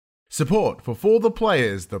Support for the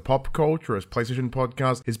Players, the Pop Culturist PlayStation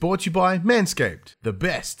podcast, is brought to you by Manscaped, the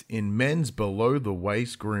best in men's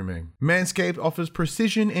below-the-waist grooming. Manscaped offers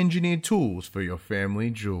precision-engineered tools for your family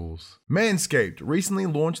jewels. Manscaped recently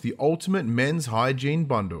launched the ultimate men's hygiene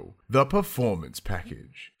bundle, the Performance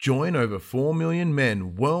Package. Join over 4 million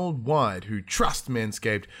men worldwide who trust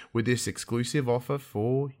Manscaped with this exclusive offer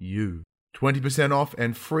for you. 20% off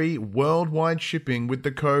and free worldwide shipping with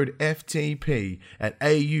the code FTP at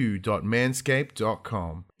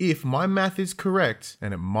au.manscaped.com. If my math is correct,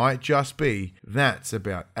 and it might just be, that's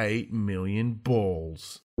about 8 million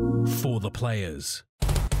balls. For the Players.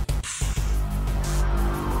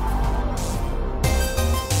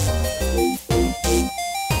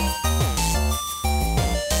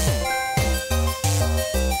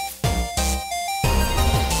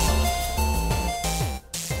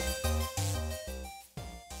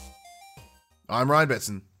 I'm Ryan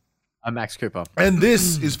Betson. I'm Max Cooper. And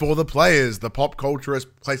this is For the Players, the Pop Culturist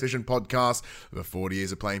PlayStation podcast. Over 40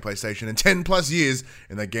 years of playing PlayStation and 10 plus years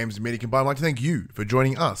in the games and media combined. I'd like to thank you for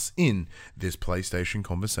joining us in this PlayStation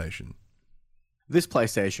conversation. This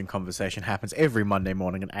PlayStation conversation happens every Monday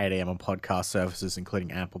morning at 8 a.m. on podcast services,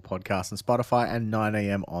 including Apple Podcasts and Spotify, and 9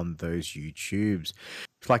 a.m. on those YouTubes.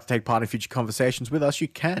 If you'd like to take part in future conversations with us, you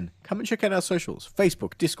can. Come and check out our socials.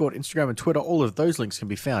 Facebook, Discord, Instagram, and Twitter. All of those links can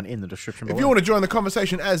be found in the description below. If you want to join the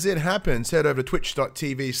conversation as it happens, head over to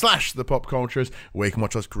twitch.tv/thepopcultures, where you can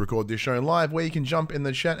watch us record this show live, where you can jump in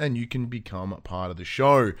the chat and you can become a part of the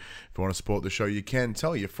show. If you want to support the show, you can.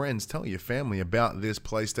 Tell your friends, tell your family about this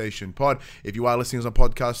PlayStation pod. If you are listening on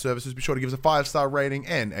podcast services, be sure to give us a 5-star rating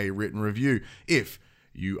and a written review. If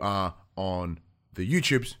you are on the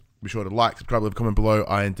YouTubes, be sure to like, subscribe, leave a comment below.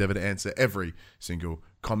 I endeavor to answer every single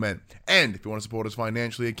comment. And if you want to support us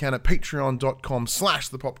financially, you can at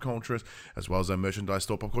patreon.com/thepopculturist, as well as our merchandise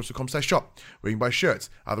store, popculturist.com/shop, where you can buy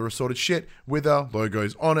shirts, other assorted shit with our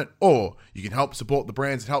logos on it, or you can help support the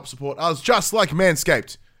brands that help support us, just like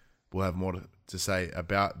Manscaped. We'll have more to say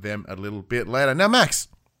about them a little bit later. Now, Max,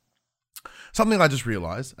 something I just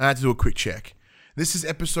realized, I had to do a quick check. This is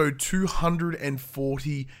episode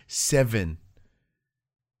 247.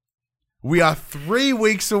 We are 3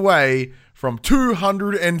 weeks away from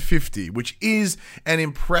 250, which is an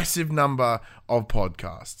impressive number of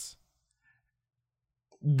podcasts.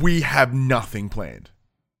 We have nothing planned.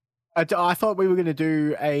 I thought we were going to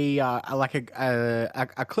do a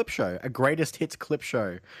clip show, a greatest hits clip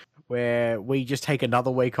show, where we just take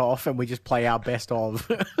another week off and we just play our best of.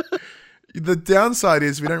 The downside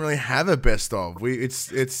is we don't really have a best of. We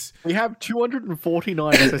have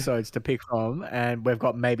 249 episodes to pick from, and we've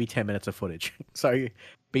got maybe 10 minutes of footage. So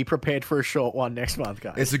be prepared for a short one next month,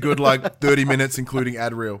 guys. It's a good 30 minutes, including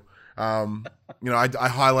ad reel. I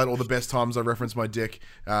highlight all the best times I reference my dick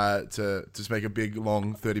to just make a big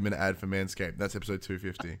long 30-minute ad for Manscaped. That's episode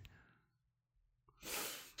 250.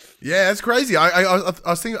 Yeah, that's crazy. I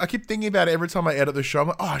keep thinking about it every time I edit the show. I'm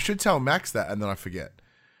like, I should tell Max that, and then I forget.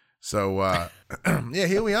 So, yeah,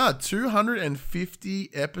 here we are,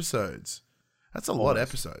 250 episodes. That's a lot of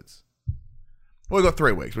episodes. Well, we got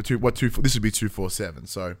 3 weeks, but this would be 247.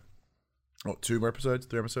 So, 2 more episodes,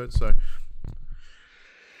 3 episodes. So,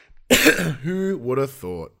 who would have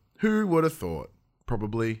thought? Who would have thought?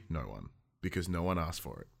 Probably no one, because no one asked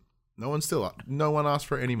for it. No one asked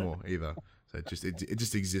for it anymore either. So it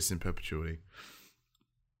just exists in perpetuity.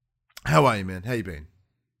 How are you, man? How you been?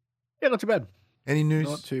 Yeah, not too bad. Any news?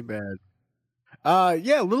 Not too bad.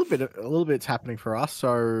 Yeah, a little bit's happening for us.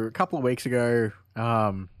 So a couple of weeks ago,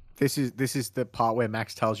 this is the part where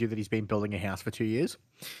Max tells you that he's been building a house for 2 years.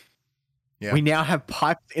 Yeah. We now have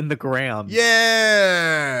pipes in the ground.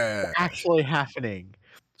 Yeah, it's actually happening.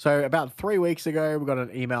 So about 3 weeks ago, we got an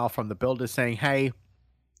email from the builders saying, "Hey,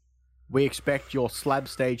 we expect your slab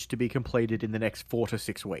stage to be completed in the next 4 to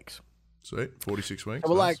 6 weeks." Sweet, 46 weeks.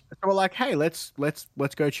 So we're like, hey, let's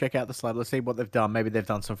go check out the slab. Let's see what they've done. Maybe they've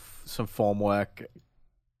done some form work.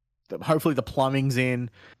 Hopefully the plumbing's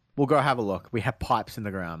in. We'll go have a look. We have pipes in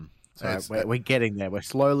the ground. So we're getting there. We're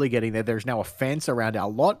slowly getting there. There's now a fence around our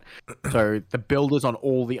lot. So the builders on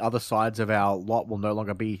all the other sides of our lot will no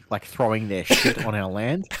longer be like throwing their shit on our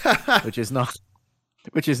land, which is nice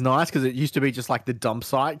because it used to be just like the dump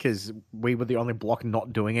site because we were the only block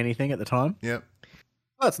not doing anything at the time. Yep.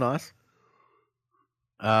 That's nice.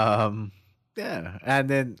 Yeah, and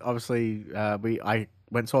then obviously I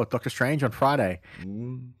went and saw Doctor Strange on Friday.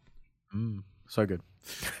 So good.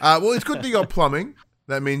 Well, it's good that you got plumbing.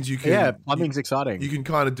 That means you can. Yeah, plumbing's exciting. You can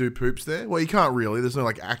kind of do poops there. Well, you can't really. There's no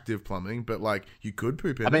active plumbing, but you could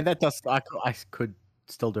poop in. I mean, that does. I could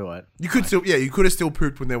still do it. You could still. Yeah, you could have still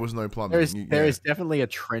pooped when there was no plumbing. There is definitely a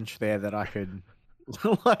trench there that I could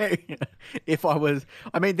Like, if I was,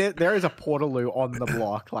 I mean, there is a Portaloo on the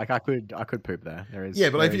block. Like, I could poop there. There is. Yeah,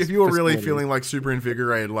 but there if is you were really facilities. feeling like super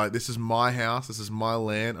invigorated, like this is my house, this is my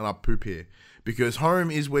land, and I poop here because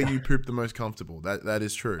home is where you poop the most comfortable. That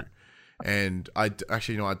is true, and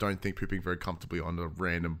actually, I don't think pooping very comfortably on a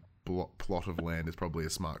random plot of land is probably a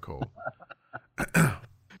smart call.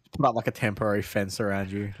 Put up like a temporary fence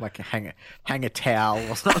around you, like hang a towel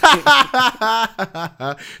or something.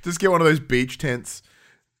 Just get one of those beach tents.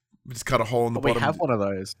 Just cut a hole in the We bottom. have one of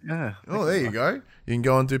those. Yeah. Oh, there you go. You can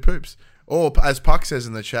go and do poops. Or, as Puck says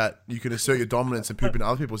in the chat, you can assert your dominance and poop in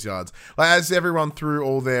other people's yards. Like, as everyone threw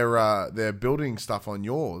all their building stuff on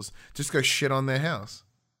yours, just go shit on their house.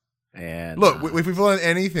 And Look, if we've learned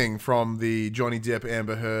anything from the Johnny Depp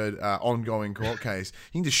Amber Heard ongoing court case,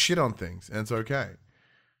 you can just shit on things, and it's okay.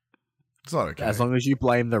 It's not okay. as long as you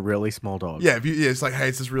blame the really small dog. Yeah, it's like, hey,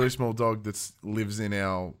 it's this really small dog that lives in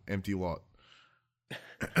our empty lot.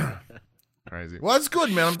 Crazy. Well, that's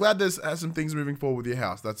good, man. I'm glad there's some things moving forward with your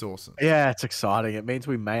house. That's awesome. Yeah, it's exciting. It means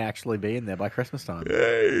we may actually be in there by Christmas time.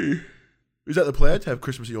 Yay. Is that the plan to have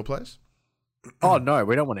Christmas at your place? Oh no,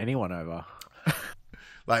 we don't want anyone over.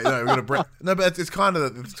 Like, no, we're gonna no, but it's kind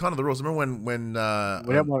of the rules. Remember when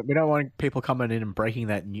We don't want people coming in and breaking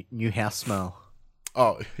that new house smell.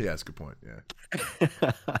 Oh, yeah, that's a good point.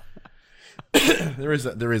 Yeah. there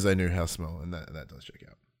is a new house smell, and that does check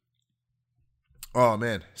out. Oh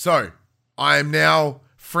man. So I am now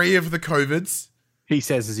free of the COVIDs. He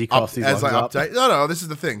says as he coughs his As I lungs up. update. No, this is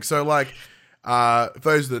the thing. So like for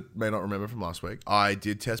those that may not remember from last week, I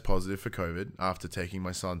did test positive for COVID after taking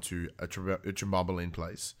my son to a Trimbabaline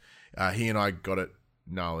place. He and I got it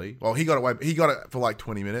gnarly. Well, he got it for like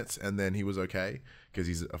 20 minutes, and then he was okay because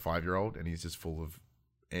he's a 5-year-old and he's just full of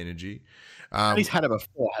energy. He's had it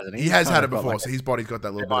before, hasn't he? He has had it before, so his body's got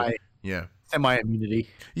that little bit. Yeah. Semi-immunity.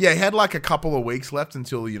 Yeah, he had like a couple of weeks left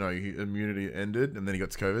until immunity ended, and then he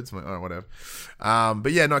got to COVID. So I'm like, oh, whatever.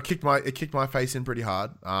 But yeah, no, it kicked my face in pretty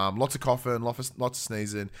hard. Lots of coughing, lots of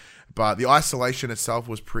sneezing, but the isolation itself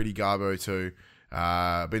was pretty garbo too.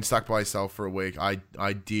 Been stuck by yourself for a week.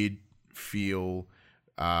 I did feel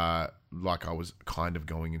like I was kind of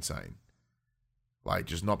going insane. Like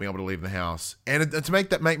just not being able to leave the house. And to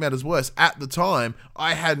make matters worse, at the time,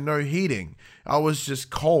 I had no heating. I was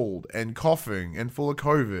just cold and coughing and full of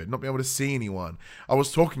COVID, not being able to see anyone. I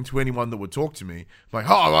was talking to anyone that would talk to me. Like,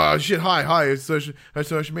 oh shit, hi, it's social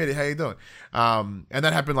media, how you doing? And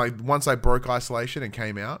that happened like once I broke isolation and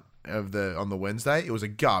came out on the Wednesday. It was a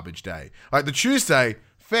garbage day. Like the Tuesday,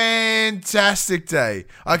 fantastic day.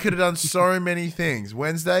 I could have done so many things.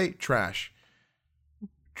 Wednesday, trash.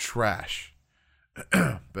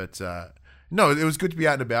 But no, it was good to be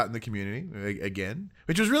out and about in the community again,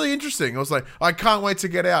 which was really interesting. I was like, I can't wait to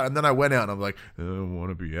get out, and then I went out, and I'm like, I don't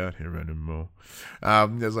want to be out here anymore. I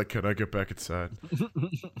was like, can I get back inside?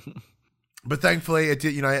 But thankfully, it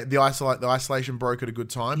did. The isolation broke at a good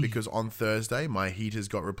time because on Thursday my heaters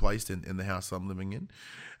got replaced in the house I'm living in,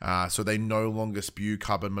 so they no longer spew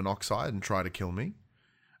carbon monoxide and try to kill me.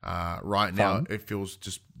 Right now, it fills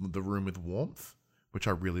just the room with warmth, which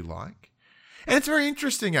I really like. And it's very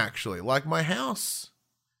interesting, actually. Like, my house,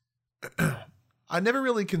 I never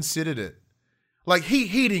really considered it. Like,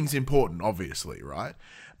 heating's important, obviously, right?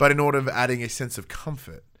 But in order of adding a sense of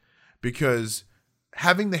comfort. Because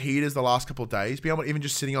having the heaters the last couple of days, being able to even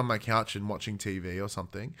just sitting on my couch and watching TV or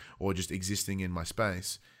something, or just existing in my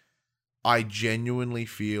space, I genuinely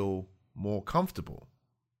feel more comfortable.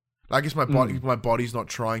 I guess my body's not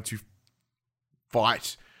trying to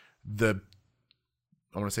fight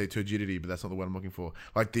I want to say turgidity, but that's not the word I'm looking for.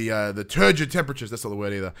 Like the turgid temperatures, that's not the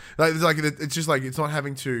word either. It's just like it's not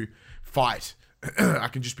having to fight. I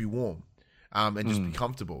can just be warm, and just be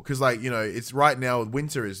comfortable. Because it's right now.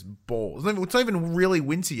 Winter is balls. It's not even really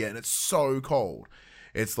winter yet, and it's so cold.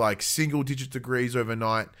 It's like single-digit degrees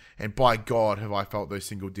overnight, and by God, have I felt those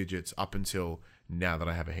single digits up until now that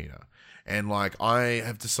I have a heater. And like I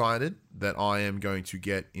have decided that I am going to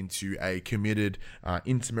get into a committed,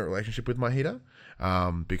 intimate relationship with my heater.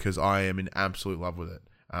 Because I am in absolute love with it.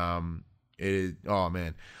 Oh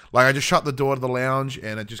man, like I just shut the door to the lounge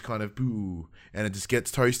and it just kind of and it just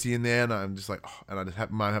gets toasty in there, and I'm just like, oh, and I just I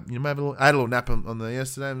had a little nap on there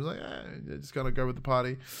yesterday. I was like, just gonna go with the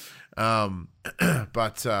party.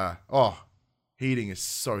 Heating is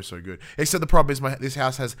so good. Except the problem is this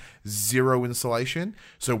house has zero insulation,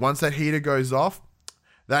 so once that heater goes off,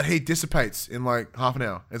 that heat dissipates in like half an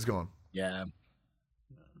hour. It's gone. Yeah.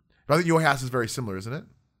 I think your house is very similar, isn't it?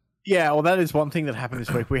 Yeah, well, that is one thing that happened this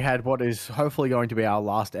week. We had what is hopefully going to be our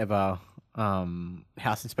last ever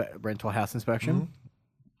rental house inspection.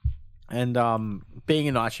 And being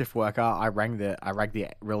a night shift worker, I rang the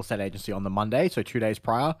real estate agency on the Monday, so 2 days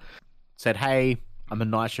prior. Said, "Hey, I'm a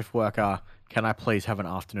night shift worker. Can I please have an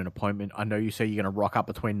afternoon appointment? I know you say you're going to rock up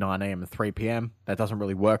between 9 a.m. and 3 p.m. That doesn't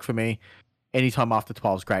really work for me. Anytime after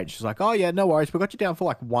 12 is great." She's like, "Oh yeah, no worries. We got you down for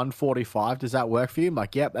like 1:45. Does that work for you?" I'm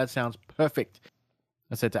like, "Yep, that sounds perfect."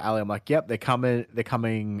 I said to Ali, I'm like, "Yep, they're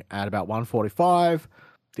coming at about 1:45.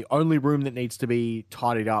 The only room that needs to be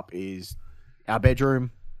tidied up is our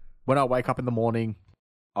bedroom. When I wake up in the morning,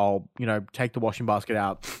 I'll, take the washing basket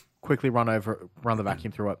out, quickly run the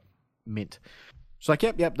vacuum through it. Mint." She's like,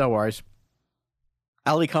 yep, no worries.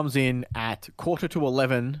 Ali comes in at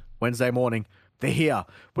 11:15 Wednesday morning. "They're here."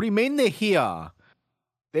 "What do you mean they're here?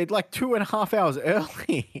 They're like 2.5 hours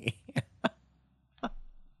early."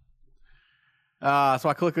 So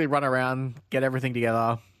I quickly run around, get everything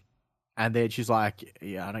together. And then she's like,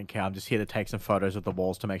 "Yeah, I don't care. I'm just here to take some photos of the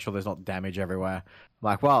walls to make sure there's not damage everywhere." I'm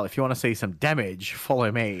like, "Well, if you want to see some damage,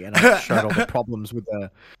 follow me." And I showed all the problems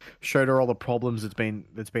showed her all the problems that's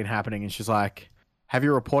been happening. And she's like, "Have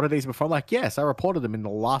you reported these before?" I'm like, "Yes, I reported them in the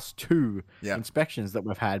last 2 inspections that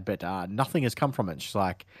we've had, but nothing has come from it." And she's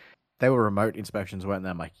like, "They were remote inspections, weren't they?"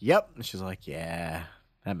 I'm like, "Yep." And she's like, "Yeah,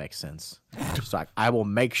 that makes sense." She's like, "I will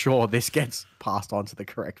make sure this gets passed on to the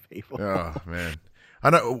correct people." Oh, man. I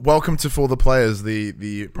know. Welcome to For the Players,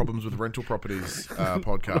 the Problems with Rental Properties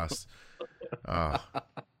podcast.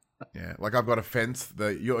 Yeah, like I've got a fence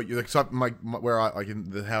that you're like, so where I like in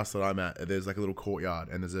the house that I'm at. There's like a little courtyard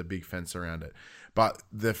and there's a big fence around it, but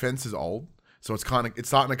the fence is old, so it's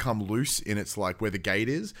starting to come loose in its like where the gate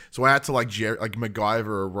is. So I had to like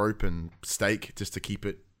MacGyver a rope and stake just to keep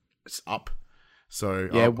it up. So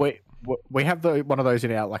yeah, we have one of those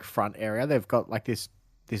in our like front area. They've got like this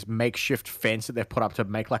makeshift fence that they've put up to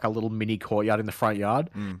make like a little mini courtyard in the front yard.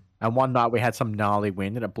 And one night we had some gnarly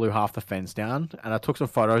wind and it blew half the fence down. And I took some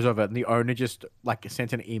photos of it, and the owner just like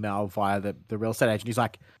sent an email via the real estate agent. He's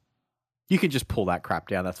like, "You can just pull that crap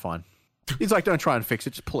down. That's fine." He's like, "Don't try and fix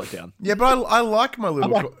it. Just pull it down." Yeah, but I like my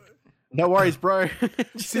little. No worries, bro.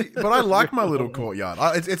 See, but I like my little courtyard.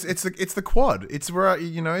 It's the quad. It's where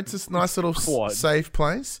it's a nice little safe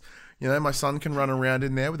place. My son can run around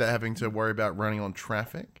in there without having to worry about running on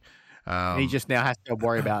traffic. He just now has to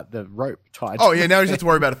worry about the rope tied. Oh, yeah, now he just has to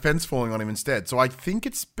worry about a fence falling on him instead. So I think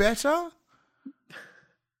it's better.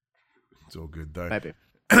 It's all good, though. Maybe.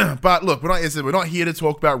 But look, we're not here to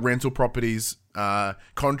talk about rental properties,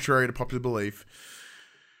 contrary to popular belief.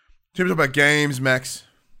 We're talk about games, Max.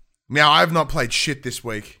 Now, I have not played shit this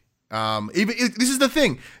week. This is the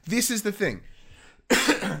thing.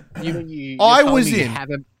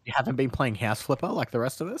 You haven't been playing House Flipper like the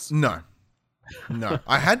rest of us? No.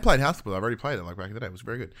 I had played House Flipper. I've already played it like back in the day. It was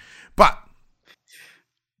very good. But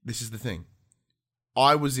this is the thing.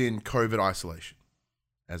 I was in COVID isolation,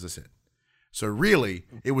 as I said. So really,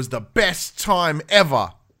 it was the best time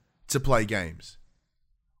ever to play games.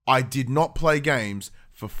 I did not play games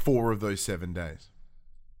for 4 of those 7 days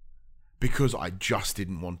because I just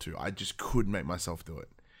didn't want to. I just couldn't make myself do it.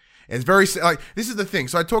 It's very like this is the thing.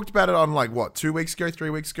 So I talked about it on like 3 weeks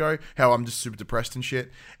ago, how I'm just super depressed and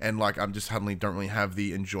shit, and like I'm just suddenly don't really have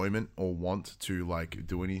the enjoyment or want to like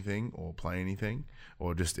do anything or play anything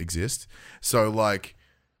or just exist. So like,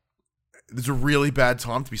 there's a really bad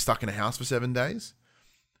time to be stuck in a house for 7 days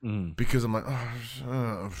because I'm like, all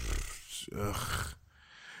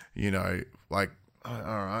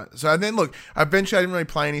right. So and then look, eventually I didn't really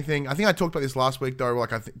play anything. I think I talked about this last week though.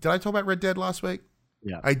 Like did I talk about Red Dead last week?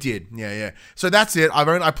 Yeah, I did. Yeah. So that's it.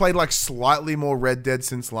 I played like slightly more Red Dead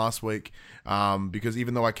since last week, because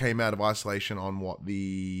even though I came out of isolation on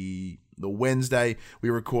the Wednesday, we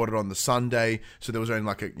recorded on the Sunday, so there was only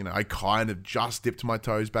like I kind of just dipped my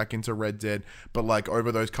toes back into Red Dead, but like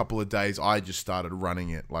over those couple of days, I just started running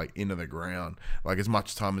it like into the ground, like as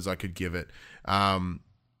much time as I could give it,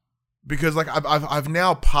 because like I've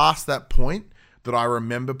now passed that point that I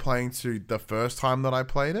remember playing to the first time that I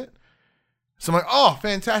played it. So I'm like, oh,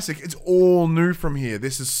 fantastic. It's all new from here.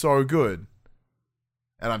 This is so good.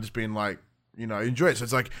 And I've just been like, enjoy it. So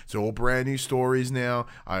it's like, it's all brand new stories now.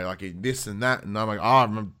 I like this and that. And I'm like,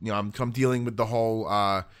 I'm dealing with the whole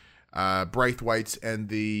Braithwaites and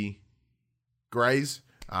the Greys.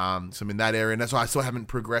 So I'm in that area. And that's why I still haven't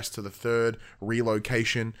progressed to the 3rd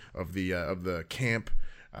relocation of the camp.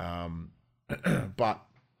 But,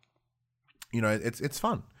 it's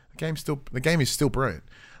fun. The game is still brilliant.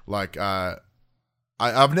 Like,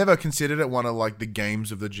 I've never considered it one of like the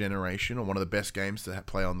games of the generation or one of the best games to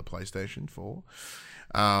play on the PlayStation 4,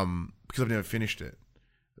 because I've never finished it.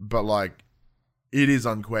 But like, it is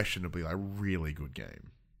unquestionably a really good game.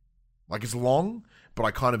 Like it's long, but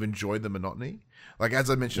I kind of enjoyed the monotony. Like, as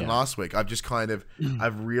I mentioned last week,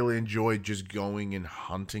 I've really enjoyed just going and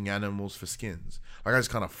hunting animals for skins. Like, I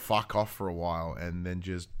just kind of fuck off for a while and then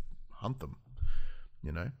just hunt them.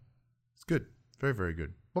 You know? It's good. Very, very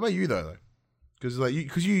good. What about you, though?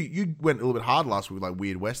 Because you went a little bit hard last week with, like,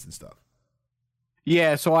 Weird West and stuff.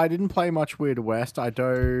 Yeah, so I didn't play much Weird West. I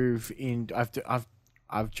dove in...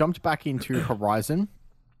 I've jumped back into Horizon.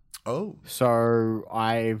 Oh. So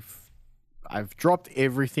I've dropped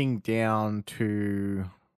everything down to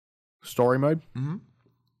story mode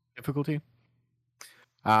difficulty.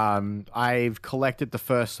 I've collected the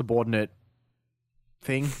first subordinate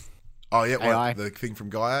thing. Oh yeah, AI. The thing from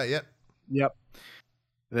Gaia. Yep. Yep.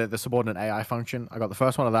 The subordinate AI function. I got the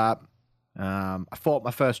first one of that. I fought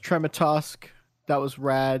my first Tremor Tusk. That was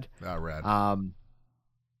rad. Ah, rad.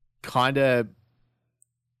 Kind of.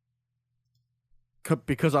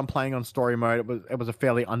 Because I'm playing on story mode, it was a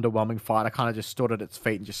fairly underwhelming fight. I kind of just stood at its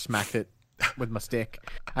feet and just smacked it with my stick,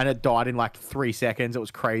 and it died in like 3 seconds. It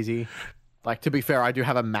was crazy. Like, to be fair, I do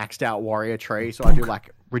have a maxed out warrior tree, so I do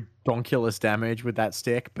like redonkulous damage with that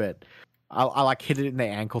stick. But I like hit it in the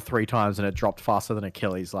ankle 3 times, and it dropped faster than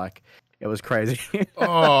Achilles. Like, it was crazy.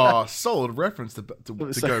 Oh, solid reference to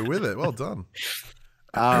go with it. Well done.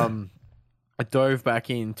 I dove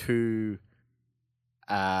back into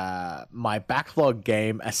my backlog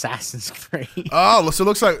game, Assassin's Creed. Oh, so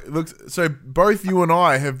it looks so both you and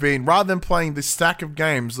I have been, rather than playing this stack of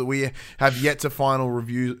games that we have yet to final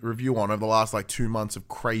review on over the last like 2 months of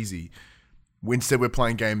crazy, instead we're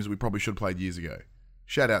playing games we probably should have played years ago.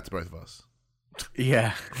 Shout out to both of us.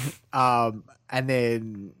 Yeah. And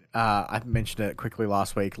then I mentioned it quickly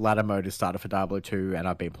last week. Ladder mode has started for Diablo 2, and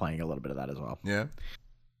I've been playing a little bit of that as well. Yeah.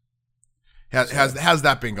 How's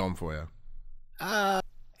that been going for you?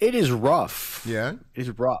 It is rough. Yeah, it is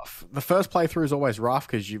rough. The first playthrough is always rough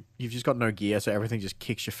because you've just got no gear, so everything just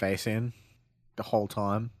kicks your face in the whole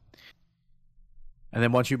time. And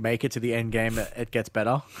then once you make it to the end game, it gets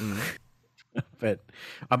better. But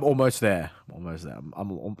I'm almost there.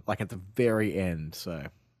 I'm like at the very end, so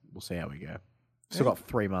we'll see how we go. Still got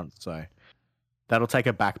 3 months, so that'll take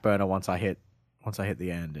a back burner once I hit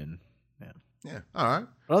the end. And yeah, all right.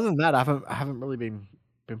 But other than that, I haven't really been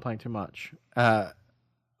playing too much.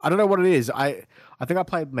 I don't know what it is. I think I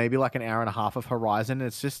played maybe like an hour and a half of Horizon.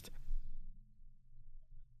 It's just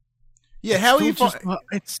how are you?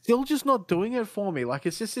 It's still just not doing it for me. Like,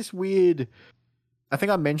 it's just this weird. I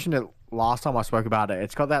think I mentioned it last time I spoke about it.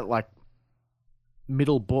 It's got that like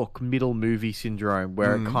middle movie syndrome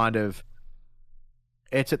where it kind of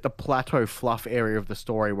it's at the plateau fluff area of the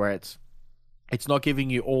story where it's not giving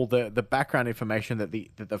you all the background information that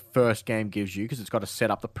the first game gives you, because it's got to set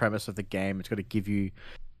up the premise of the game. It's got to give you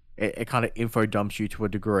it kind of info dumps you to a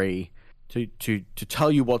degree to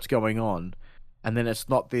tell you what's going on, and then it's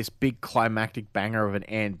not this big climactic banger of an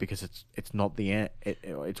end because it's not the end.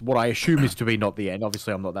 It's what I assume is to be not the end.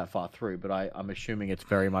 Obviously, I'm not that far through, but I'm assuming it's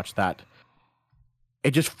very much that.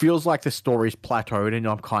 It just feels like the story's plateaued, and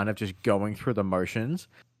I'm kind of just going through the motions.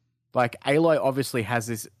 Like, Aloy obviously has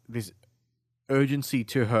this urgency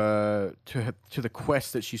to the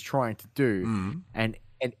quest that she's trying to do, and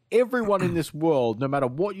everyone in this world, no matter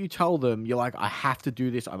what you tell them, you're like, I have to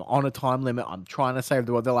do this, I'm on a time limit, I'm trying to save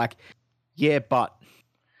the world. They're like, but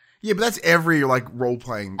that's every like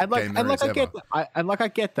role-playing game there is ever. I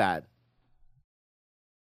get that,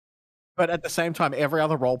 but at the same time, every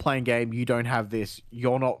other role-playing game, you don't have this.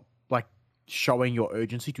 You're not like showing your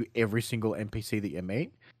urgency to every single NPC that you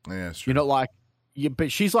meet. Yeah, it's true. You're not like. Yeah,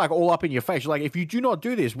 but she's like all up in your face. She's like, if you do not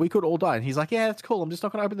do this, we could all die. And he's like, yeah, that's cool. I'm just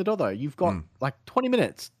not going to open the door though. You've got like 20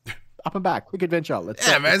 minutes up and back, quick adventure. Let's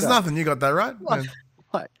man, it's nothing. You got that right.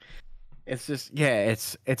 Like, it's just,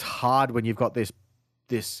 it's hard when you've got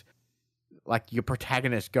this like your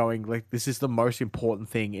protagonist going like, this is the most important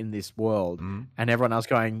thing in this world, and everyone else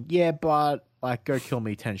going, yeah, but like, go kill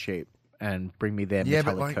me 10 sheep and bring me their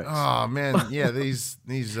metallic coats. Oh man, these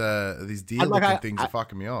deer looking things are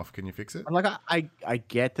fucking me off. Can you fix it? Like, I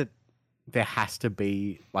get that there has to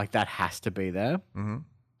be like that has to be there,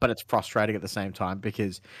 but it's frustrating at the same time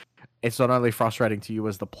because it's not only frustrating to you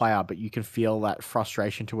as the player, but you can feel that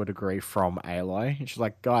frustration to a degree from Aloy. And she's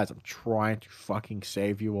like, guys, I'm trying to fucking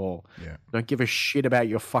save you all. Yeah, don't give a shit about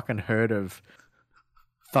your fucking herd of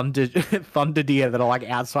thunder deer that are like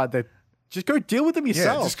outside the. Just go deal with them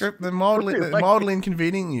yourself. Yeah, just go. They're mildly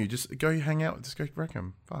inconvenieting you. Just go hang out. Just go wreck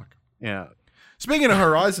them. Fuck. Yeah. Speaking of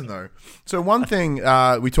Horizon, though, so one thing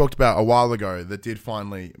we talked about a while ago that did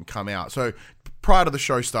finally come out. So prior to the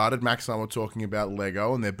show started, Max and I were talking about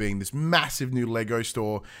Lego and there being this massive new Lego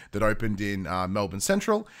store that opened in Melbourne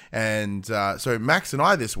Central. And so Max and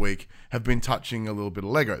I this week have been touching a little bit of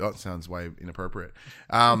Lego. That sounds way inappropriate.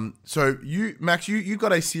 So Max, you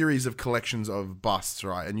got a series of collections of busts,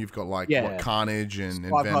 right? And you've got like what, Carnage and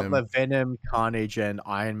I've Venom. got the Venom, Carnage, and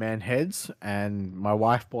Iron Man heads, and my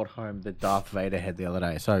wife brought home the Darth Vader head the other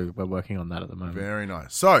day. So we're working on that at the moment. Very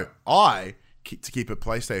nice. So to keep it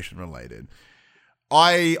PlayStation related,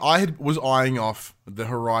 I was eyeing off the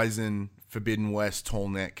Horizon Forbidden West tall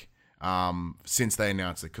neck since they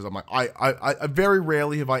announced it, because I'm like, I very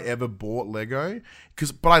rarely have I ever bought Lego,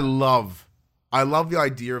 but I love the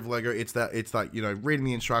idea of Lego. It's like, you know, reading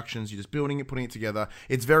the instructions, you're just building it, putting it together.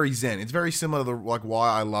 It's very zen. It's very similar to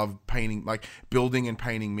why I love painting, like building and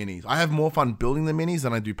painting minis. I have more fun building the minis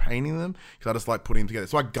than I do painting them, because I just like putting them together.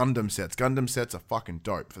 It's like Gundam sets. Gundam sets are fucking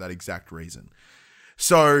dope for that exact reason.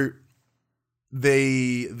 So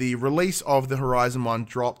the release of the Horizon one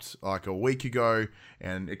dropped like a week ago,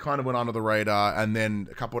 and it kind of went under the radar. And then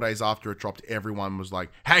a couple of days after it dropped, everyone was like,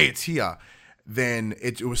 "Hey, it's here!" Then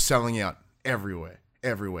it was selling out everywhere.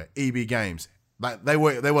 EB Games, they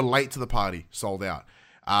were late to the party, sold out.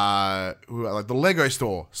 Like the Lego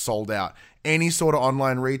store, sold out. Any sort of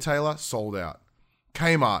online retailer, sold out.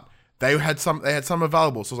 Kmart, they had some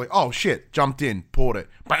available. So I was like, oh shit, jumped in, bought it,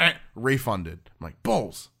 bang, refunded. I'm like,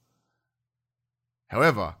 balls.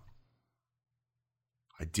 However,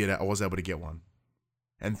 I was able to get one.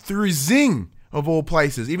 And through Zing, of all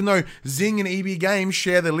places, even though Zing and EB Games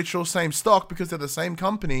share the literal same stock because they're the same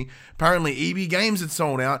company, apparently EB Games had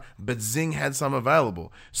sold out, but Zing had some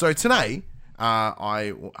available. So today,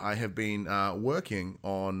 I have been working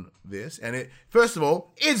on this, and first of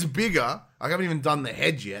all, it's bigger. I haven't even done the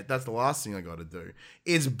head yet. That's the last thing I got to do.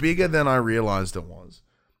 It's bigger than I realized it was.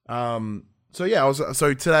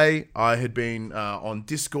 So today I had been on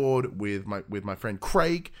Discord with my friend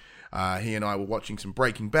Craig. He and I were watching some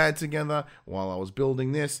Breaking Bad together while I was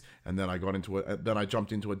building this, and then I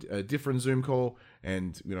jumped into a different Zoom call,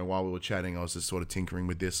 and you know, while we were chatting, I was just sort of tinkering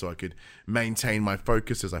with this so I could maintain my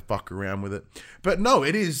focus as I fuck around with it. But no,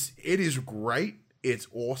 it is great. It's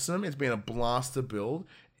awesome. It's been a blast to build.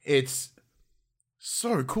 It's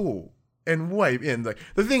so cool and the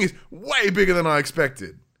thing is way bigger than I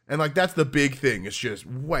expected. And like, that's the big thing. It's just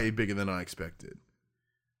way bigger than I expected.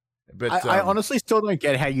 But I honestly still don't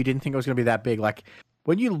get how you didn't think it was going to be that big. Like,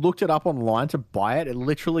 when you looked it up online to buy it, it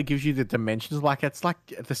literally gives you the dimensions. Like, it's like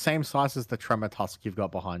the same size as the Tremor Tusk you've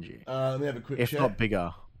got behind you. Let me have a quick check. If not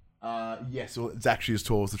bigger. Yes, well, it's actually as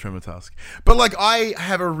tall as the Tremor Tusk. But like, I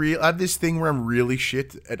have this thing where I'm really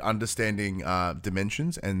shit at understanding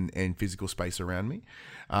dimensions and physical space around me.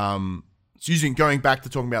 It's going back to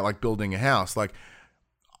talking about like building a house, like,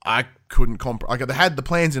 I couldn't comprehend. Like, I had the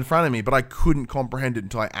plans in front of me, but I couldn't comprehend it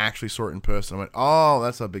until I actually saw it in person. I went, "Oh,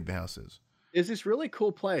 that's how big the house is." There's this really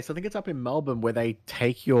cool place. I think it's up in Melbourne where they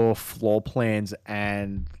take your floor plans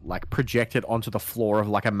and like project it onto the floor of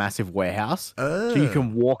like a massive warehouse, so you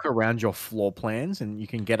can walk around your floor plans and you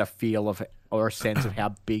can get a feel of or a sense of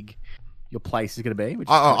how big your place is going to be.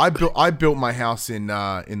 I built my house in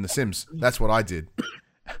The Sims. That's what I did.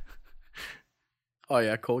 Oh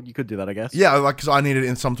yeah, cool. You could do that, I guess. Yeah, like, because I needed it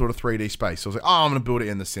in some sort of 3D space. So I was like, I'm going to build it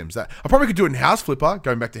in The Sims. I probably could do it in House Flipper,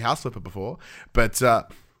 going back to House Flipper before, but that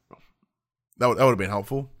would have been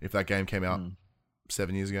helpful if that game came out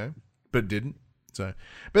 7 years ago, but it didn't. So,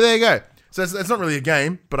 but there you go. So it's not really a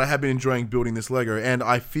game, but I have been enjoying building this Lego, and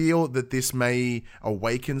I feel that this may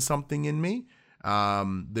awaken something in me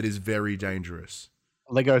that is very dangerous.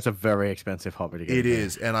 Lego is a very expensive hobby to get. It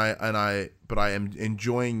is, but I am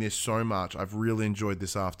enjoying this so much. I've really enjoyed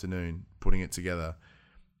this afternoon putting it together.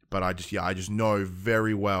 But I just know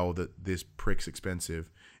very well that this prick's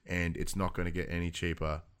expensive, and it's not going to get any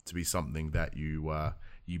cheaper to be something that you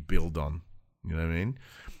build on. You know what I mean?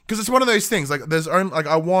 Because it's one of those things. Like,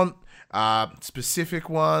 I want specific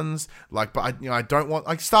ones. Like, but I don't want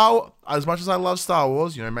like as much as I love Star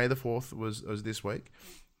Wars. You know, May the 4th was this week.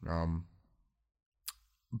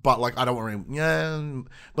 But like, I don't want to. Yeah,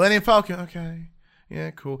 Millennium Falcon. Okay,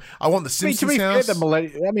 yeah, cool. I want the Simpsons house.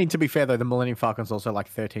 To be fair, though, the Millennium Falcon's also like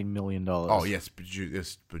 $13 million. Oh yes, but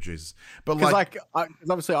Jesus. But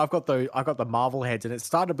obviously, I've got the Marvel heads, and it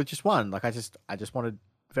started with just one. Like, I just wanted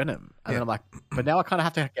Venom, and then I'm like, but now I kind of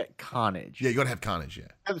have to get Carnage. Yeah, you got to have Carnage.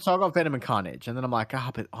 Yeah. So I got Venom and Carnage, and then I'm like,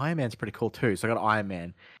 but Iron Man's pretty cool too. So I got Iron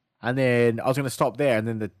Man, and then I was going to stop there, and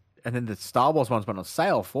then the Star Wars ones went on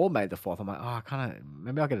sale for May the 4th. I'm like,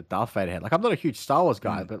 maybe I'll get a Darth Vader head. Like, I'm not a huge Star Wars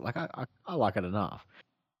guy, but like, I like it enough.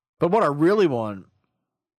 But what I really want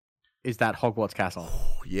is that Hogwarts castle.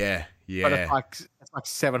 Yeah, But yeah. it's like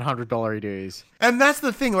 $700 dues. And that's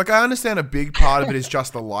the thing. Like, I understand a big part of it is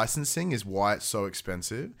just the licensing is why it's so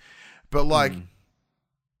expensive. But like,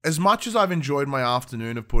 as much as I've enjoyed my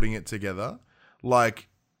afternoon of putting it together, like,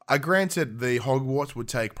 I granted the Hogwarts would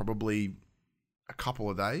take probably a couple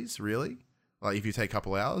of days, really. Like, if you take a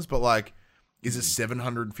couple hours, but like, is it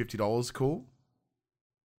 $750 cool?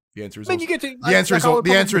 The answer is I mean, also, you get to, the answer like, is I would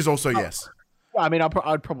the answer probably- is also yes. I mean,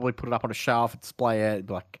 I'd probably put it up on a shelf, display it,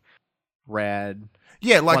 like red.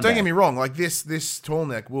 Yeah, like, One don't day. get me wrong. Like, this tall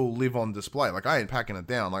neck will live on display. Like, I ain't packing it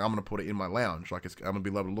down. Like, I'm gonna put it in my lounge. Like, I'm gonna be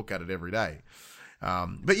able to look at it every day.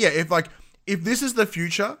 But yeah, if this is the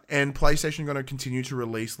future and PlayStation going to continue to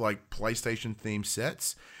release like PlayStation themed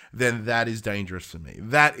sets, then that is dangerous for me.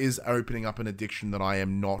 That is opening up an addiction that I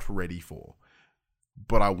am not ready for,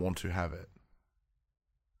 but I want to have it.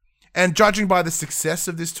 And judging by the success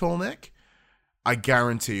of this tall neck, I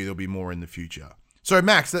guarantee you there'll be more in the future. So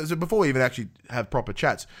Max, so before we even actually have proper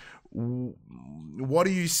chats, what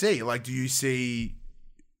do you see? Like, do you see,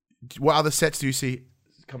 what other sets do you see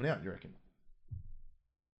coming out, you reckon?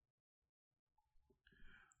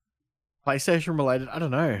 PlayStation related, I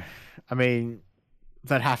don't know. I mean,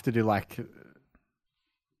 they'd have to do like.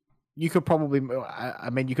 You could probably,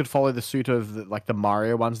 I mean, you could follow the suit of the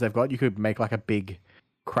Mario ones they've got. You could make like a big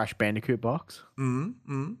Crash Bandicoot box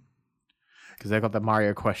because they've got the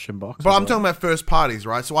Mario question box. But I'm talking about first parties,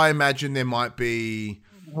 right? So I imagine there might be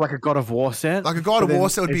like a God of War set. like a God But of then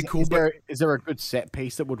War set would be cool, but Is there a good set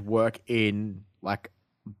piece that would work in like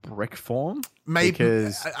brick form? maybe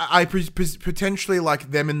Because I potentially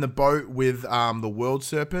like them in the boat with the World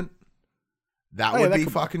Serpent. That would that be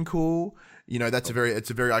could fucking cool. You know, it's a very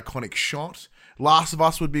iconic shot. Last of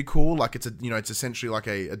Us would be cool. Like it's essentially like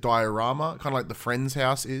a diorama, kind of like the Friends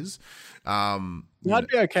house is. I'd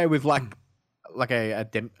be okay with like a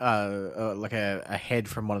head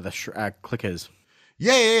from one of the clickers.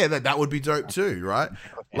 Yeah, that would be dope too, right?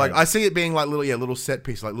 Like I see it being like little set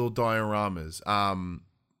pieces, like little dioramas.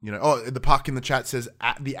 The puck in the chat says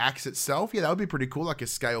the axe itself. Yeah, that would be pretty cool. Like a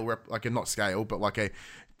scale like a not scale, but like a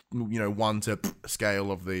 1 to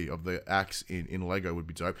scale of the axe in Lego would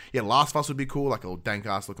be dope. Yeah, Last of Us would be cool, like a little dank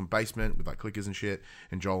ass looking basement with like clickers and shit,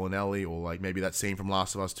 and Joel and Ellie, or like maybe that scene from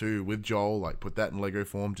Last of Us 2 with Joel, like put that in Lego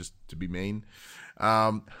form just to be mean.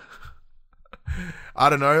 I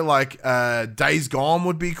don't know, like Days Gone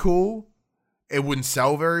would be cool. It wouldn't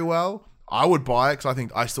sell very well. I would buy it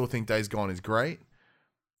because I still think Days Gone is great.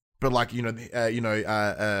 But like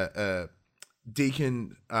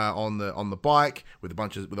Deacon on the bike with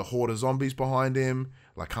a horde of zombies behind him,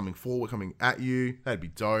 like coming at you. That'd be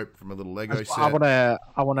dope from a little Lego set. I want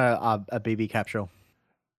a BB capsule.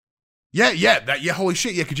 Yeah. Holy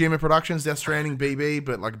shit. Yeah, Kojima Productions, Death Stranding, BB,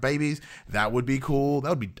 but like babies. That would be cool.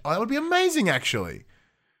 That would be amazing, actually.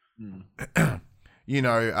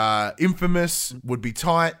 Infamous would be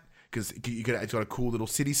tight. Because it's got a cool little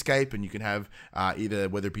cityscape, and you can have either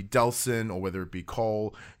whether it be Delson or whether it be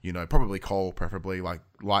Cole, probably Cole, preferably like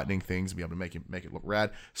lightning things, and be able to make it look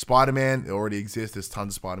rad. Spider-Man, it already exists. There's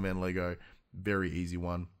tons of Spider-Man Lego, very easy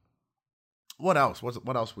one. What else?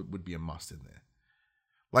 What else would be a must in there?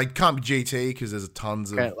 Like can't be GT because there's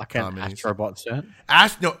tons of like an minis. Astrobot set.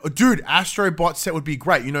 Astrobot set would be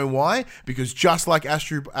great. You know why? Because just like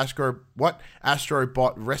Astrobot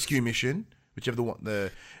Rescue Mission, whichever the one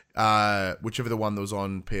that was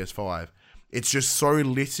on PS5, it's just so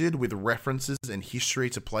littered with references and history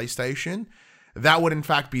to PlayStation. That would in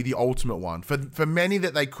fact be the ultimate one for many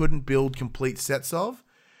that they couldn't build complete sets of.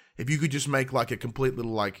 If you could just make like a complete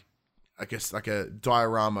little like a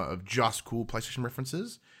diorama of just cool PlayStation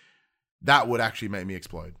references, that would actually make me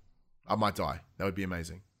explode. I might die. That would be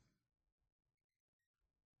amazing.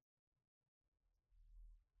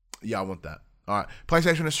 Yeah, I want that. All right,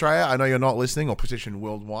 PlayStation Australia, I know you're not listening, or PlayStation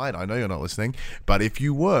Worldwide, I know you're not listening, but if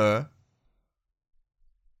you were,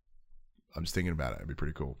 I'm just thinking about it. It'd be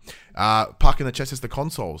pretty cool. Puck in the chest is the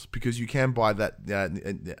consoles, because you can buy that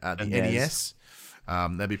the NES.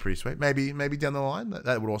 That'd be pretty sweet. Maybe down the line,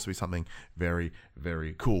 that would also be something very,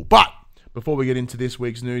 very cool. But before we get into this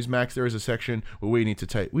week's news, Max, there is a section where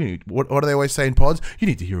what do they always say in pods? You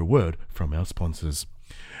need to hear a word from our sponsors.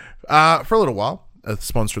 For a little while, a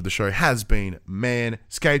sponsor of the show has been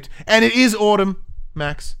Manscaped, and it is autumn,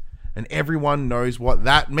 Max, and everyone knows what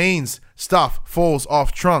that means. Stuff falls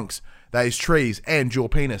off trunks, that is trees and your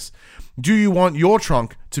penis. Do you want your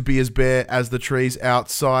trunk to be as bare as the trees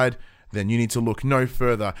outside? Then you need to look no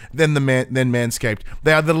further than Manscaped.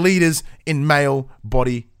 They are the leaders in male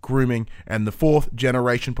body grooming, and the 4th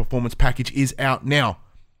generation performance package is out now.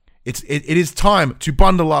 It is time to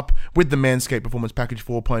bundle up with the Manscaped Performance Package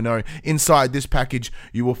 4.0. Inside this package,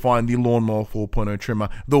 you will find the Lawnmower 4.0 trimmer,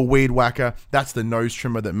 the Weed Whacker, that's the nose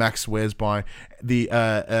trimmer that Max swears by, the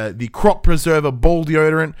Crop Preserver ball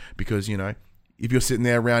deodorant, because, you know, if you're sitting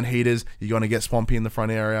there around heaters, you're going to get swampy in the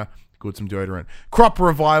front area. Good, some deodorant. Crop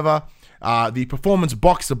Reviver, the Performance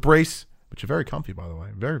Boxer Briefs, which are very comfy, by the way.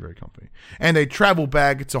 Very, very comfy. And a travel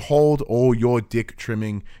bag to hold all your dick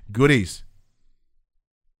trimming goodies.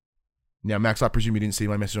 Now, Max, I presume you didn't see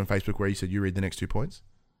my message on Facebook where you said you read the next 2 points?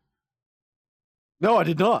 No, I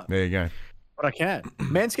did not. There you go. But I can.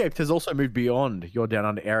 Manscaped has also moved beyond your Down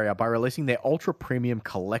Under area by releasing their Ultra Premium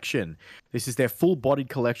Collection. This is their full-bodied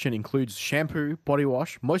collection, includes shampoo, body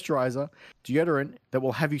wash, moisturizer, deodorant that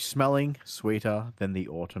will have you smelling sweeter than the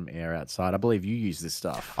autumn air outside. I believe you use this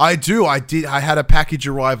stuff. I do. I had a package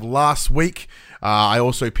arrive last week. I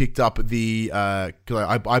also picked up the...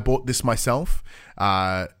 I bought this myself.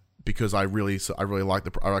 Because I really like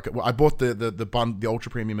I bought the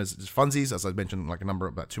Ultra Premium as funsies, as I mentioned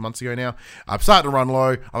about 2 months ago now. I'm starting to run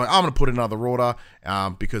low. I'm going to put another order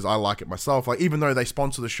because I like it myself. Like, even though they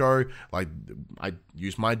sponsor the show, like, I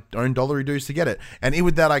use my own dollary dues to get it. And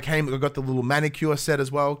with that, I got the little manicure set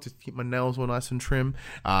as well to keep my nails all nice and trim.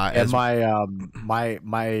 And my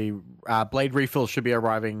blade refill should be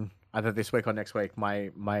arriving either this week or next week.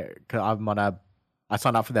 I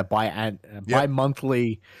signed up for their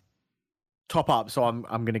bi-monthly top up, so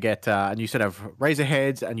I'm gonna get a new set of razor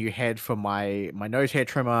heads, a new head for my nose hair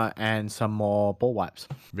trimmer, and some more ball wipes.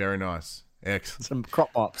 Very nice. Excellent. Some crop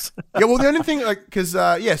mops. Yeah, well, the only thing, like, because so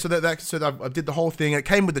I did the whole thing. It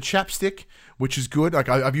came with the chapstick, which is good. Like,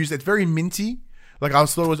 I've used it. It's very minty. Like, I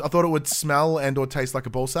thought it would smell and or taste like a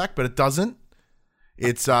ball sack, but it doesn't.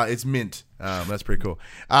 It's mint. That's pretty cool.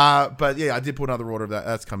 But yeah, I did put another order of that.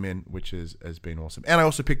 That's come in, which has been awesome. And I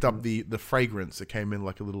also picked up the fragrance that came in,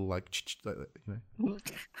 like a little Why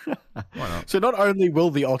not? So not only will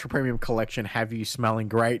the Ultra Premium Collection have you smelling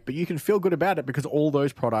great, but you can feel good about it because all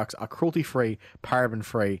those products are cruelty-free,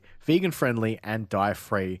 paraben-free, vegan-friendly, and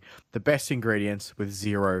dye-free. The best ingredients with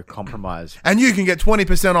zero compromise. And you can get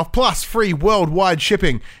 20% off plus free worldwide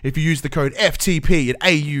shipping if you use the code FTP at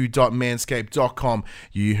au.manscaped.com.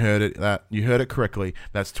 You heard it correctly.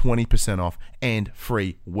 That's 20% off and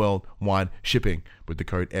free worldwide shipping with the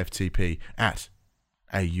code FTP at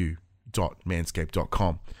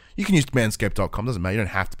au.manscaped.com. You can use manscaped.com. Doesn't matter. You don't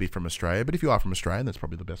have to be from Australia, but if you are from Australia, that's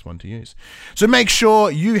probably the best one to use. So make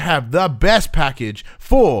sure you have the best package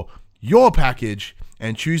for your package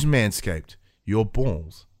and choose Manscaped. Your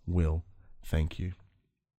balls will thank you.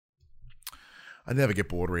 I never get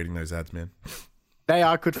bored reading those ads, man. They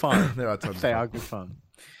are good fun. They are tons of They fun. are good fun.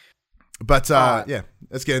 But yeah,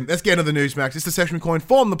 let's get into the news, Max. It's the section we call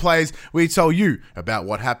Inform the Players. We tell you about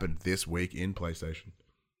what happened this week in PlayStation.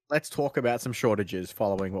 Let's talk about some shortages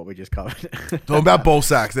following what we just covered. Talking about ball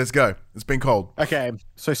sacks. Let's go. It's been cold. Okay,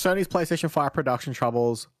 so Sony's PlayStation 5 production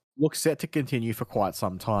troubles look set to continue for quite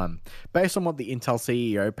some time. Based on what the Intel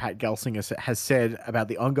CEO, Pat Gelsinger, has said about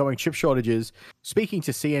the ongoing chip shortages, speaking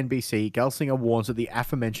to CNBC, Gelsinger warns that the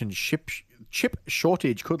aforementioned chip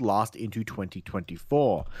shortage could last into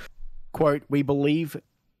 2024. Quote, "We believe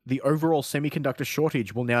the overall semiconductor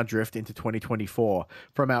shortage will now drift into 2024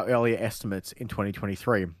 from our earlier estimates in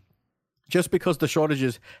 2023. Just because the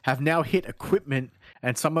shortages have now hit equipment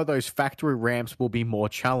and some of those factory ramps will be more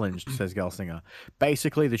challenged," says Gelsinger.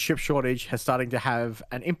 Basically, the chip shortage has starting to have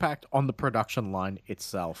an impact on the production line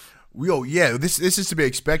itself. Well, yeah, this is to be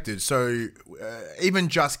expected. So even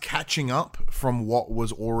just catching up from what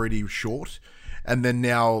was already short, and then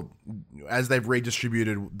now as they've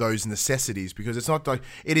redistributed those necessities, because it's not like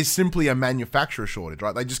it is simply a manufacturer shortage,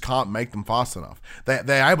 right? They just can't make them fast enough.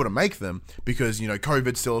 They're able to make them because, you know,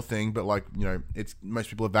 COVID's still a thing, but, like, you know, it's most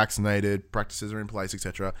people are vaccinated, practices are in place,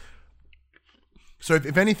 etc. So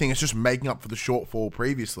if anything, it's just making up for the shortfall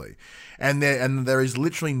previously, and there is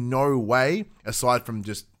literally no way, aside from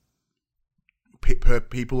just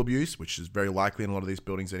people abuse, which is very likely in a lot of these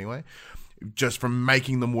buildings anyway, just from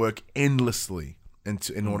making them work endlessly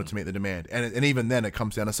in order to meet the demand. And even then, it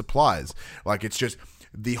comes down to supplies. Like, it's just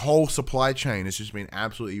the whole supply chain has just been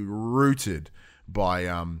absolutely rooted by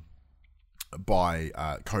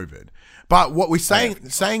COVID. But what we're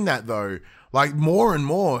saying that, though, like, more and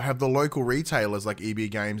more have the local retailers like EB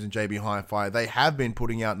Games and JB Hi-Fi, they have been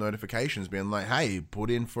putting out notifications being like, hey,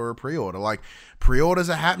 put in for a pre-order. Like, pre-orders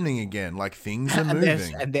are happening again. Like, things are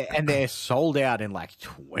moving. They're sold out in like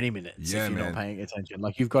 20 minutes if you're not paying attention.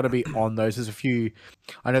 Like, you've got to be on those.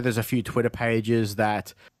 I know there's a few Twitter pages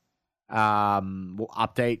that will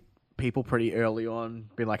update people pretty early on,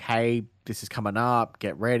 being like, hey, this is coming up,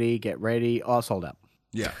 get ready. Oh, sold out.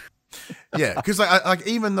 Yeah. Yeah, because like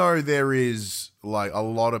even though there is like a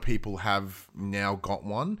lot of people have now got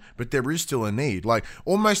one, but there is still a need. Like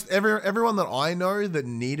almost everyone that I know that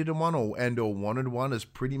needed one or wanted one has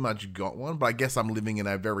pretty much got one. But I guess I'm living in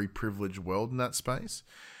a very privileged world in that space.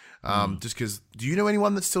 Just because, do you know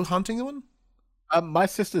anyone that's still hunting one? My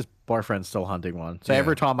sister's boyfriend's still hunting one. So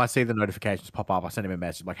every time I see the notifications pop up, I send him a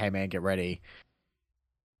message like, "Hey man, get ready."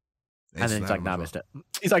 And then he's like, "Nah, I missed it."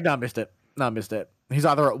 He's like, "Nah, I missed it. No, I missed it." He's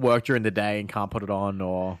either at work during the day and can't put it on,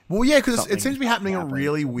 or well, yeah, because it seems to be happening at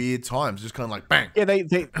really weird times, just kind of like bang. Yeah,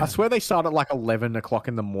 they I swear they start at like 11 o'clock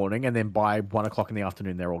in the morning, and then by 1 o'clock in the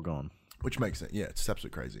afternoon, they're all gone. Which makes sense. Yeah, it's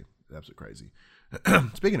absolutely crazy. Absolutely crazy.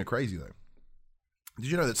 Speaking of crazy, though,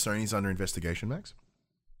 did you know that Sony's under investigation, Max?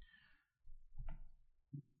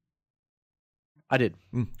 I did.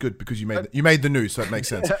 Good, because you made the news, so it makes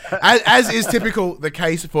sense. As is typical the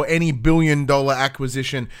case for any billion-dollar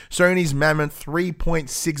acquisition, Sony's mammoth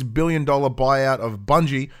 $3.6 billion buyout of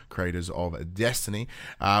Bungie, creators of Destiny,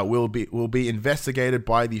 will be investigated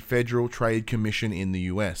by the Federal Trade Commission in the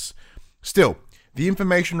US. Still, the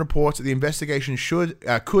information reports that the investigation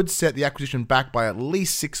could set the acquisition back by at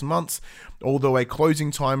least 6 months, although a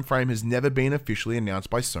closing time frame has never been officially announced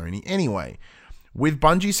by Sony anyway. With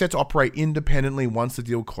Bungie set to operate independently once the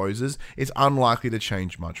deal closes, it's unlikely to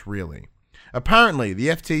change much, really. Apparently, the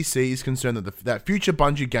FTC is concerned that future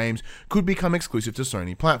Bungie games could become exclusive to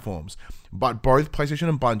Sony platforms, but both PlayStation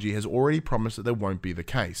and Bungie has already promised that there won't be the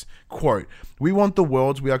case. Quote, "We want the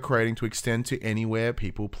worlds we are creating to extend to anywhere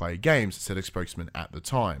people play games," said a spokesman at the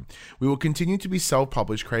time. "We will continue to be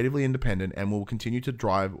self-published, creatively independent, and will continue to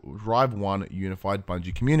drive one unified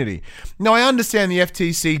Bungie community." Now, I understand the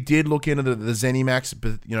FTC did look into the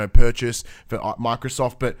ZeniMax, purchase for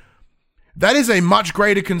Microsoft, but that is a much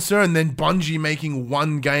greater concern than Bungie making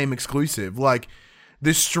one game exclusive. Like,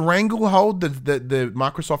 the stranglehold that the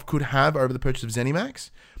Microsoft could have over the purchase of ZeniMax,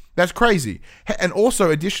 that's crazy. And also,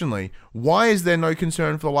 additionally, why is there no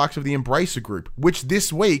concern for the likes of the Embracer Group, which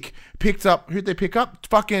this week picked up, who'd they pick up?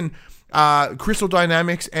 Fucking Crystal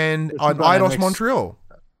Dynamics and Eidos Montreal.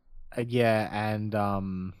 Yeah, and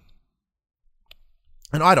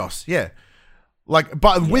Eidos, yeah. Like,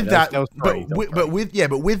 but with that,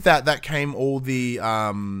 with that came all the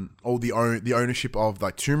ownership of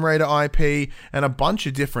like Tomb Raider IP and a bunch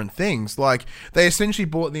of different things. Like, they essentially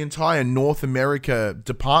bought the entire North America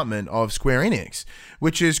department of Square Enix,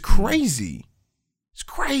 which is crazy. It's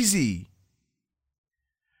crazy.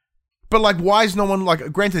 But like, why is no one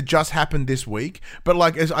like? Granted, it just happened this week, but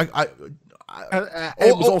like, as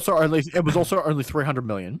it was also only 300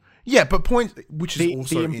 million. Yeah, but which is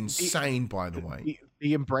also insane, by the way.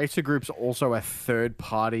 The Embracer Group's also a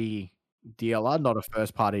third-party dealer, not a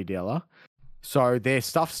first-party dealer. So their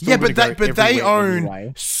stuff's still they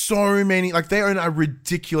own so many. Like, they own a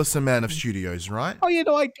ridiculous amount of studios, right? Oh yeah,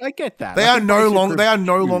 no, I get that. They are no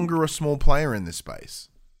longer a small player in this space.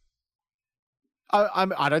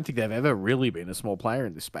 I don't think they've ever really been a small player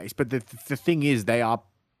in this space. But the thing is, they are,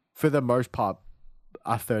 for the most part,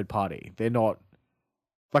 a third party. They're not.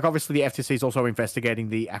 Like, obviously, the FTC is also investigating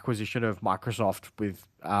the acquisition of Microsoft with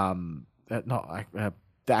the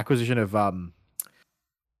acquisition of Blizzard,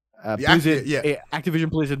 Activision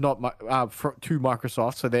Blizzard, to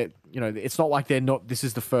Microsoft. So that, it's not like they're not. This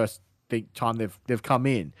is the first time they've come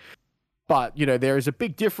in. But, there is a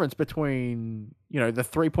big difference between, the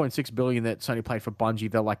 $3.6 billion that Sony paid for Bungie,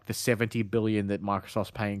 the $70 billion that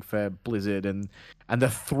Microsoft's paying for Blizzard, and the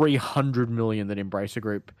 $300 million that Embracer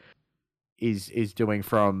Group is doing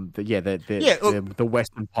from the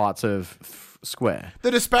western parts of Square.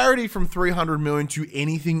 The disparity from 300 million to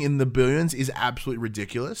anything in the billions is absolutely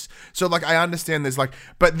ridiculous. So, like, I understand there's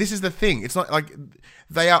but this is the thing. It's not like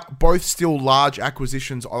they are both still large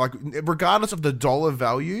acquisitions. Like, regardless of the dollar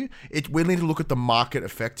value, we need to look at the market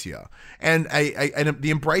effect here. And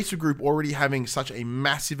the Embracer Group already having such a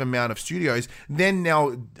massive amount of studios, then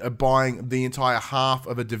now buying the entire half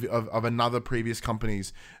of another previous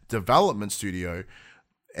company's development studio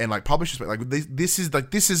and publishers. This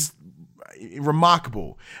is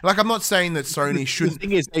remarkable. Like, I'm not saying that Sony shouldn't. The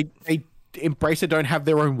thing is, they Embracer don't have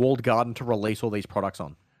their own walled garden to release all these products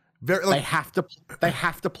on. They have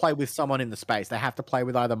to play with someone in the space. They have to play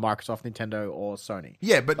with either Microsoft, Nintendo, or Sony.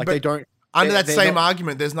 Yeah, but they don't. Under that same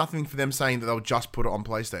argument, there's nothing for them saying that they'll just put it on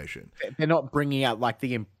PlayStation. They're not bringing out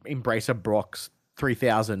the Embracer Brox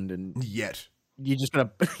 3000 and yet. You're just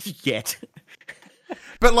gonna yet.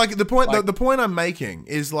 But like the point, the point I'm making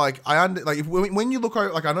is like when you look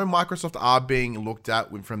over, like I know Microsoft are being looked at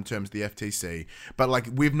from terms of the FTC, but like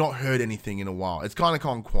we've not heard anything in a while. It's kind of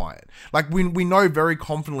gone quiet. Like we know very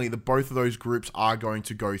confidently that both of those groups are going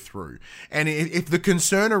to go through. And if the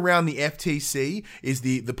concern around the FTC is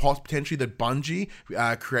the potentially that Bungie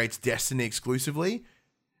creates Destiny exclusively,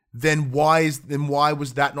 then why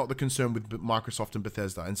was that not the concern with Microsoft and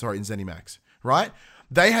Bethesda and ZeniMax, right?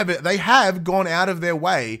 They have gone out of their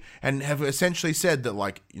way and have essentially said that,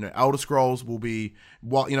 like, you know, Elder Scrolls will be,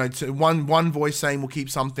 well, you know, one voice saying we'll keep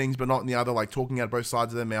some things but not in the other, like talking out both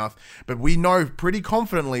sides of their mouth. But we know pretty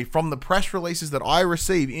confidently from the press releases that I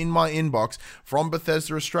receive in my inbox from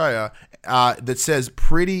Bethesda Australia that says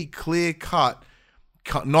pretty clear cut,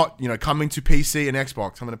 not, you know, coming to PC and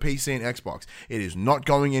Xbox, coming to PC and Xbox. It is not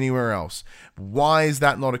going anywhere else. Why is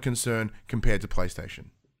that not a concern compared to PlayStation?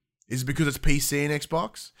 Is it because it's PC and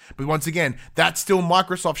Xbox? But once again, that's still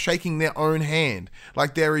Microsoft shaking their own hand.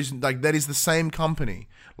 Like that is the same company.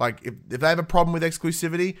 Like if they have a problem with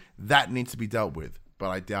exclusivity, that needs to be dealt with.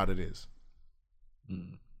 But I doubt it is. Well,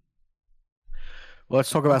 let's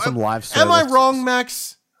talk about some live service. Am I wrong,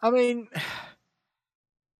 Max? I mean,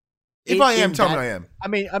 if I am, tell me I am. I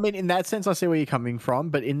mean, in that sense, I see where you're coming from.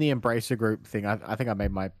 But in the Embracer Group thing, I think I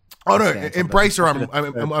made my. Oh no, Embracer!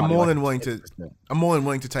 I'm more than willing to. I'm more than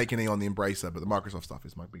willing to take any on the Embracer, but the Microsoft stuff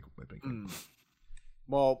is my big.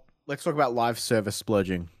 Well, let's talk about live service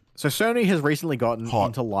splurging. So Sony has recently gotten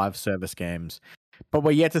into live service games, but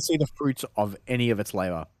we're yet to see the fruits of any of its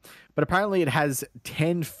labor. But apparently, it has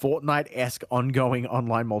 10 Fortnite-esque ongoing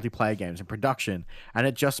online multiplayer games in production, and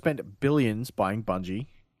it just spent billions buying Bungie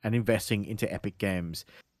and investing into Epic Games.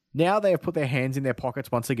 Now they have put their hands in their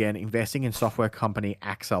pockets once again, investing in software company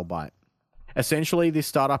Axelbyte. Essentially, this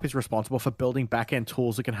startup is responsible for building back-end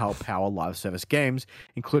tools that can help power live service games,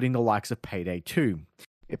 including the likes of Payday 2.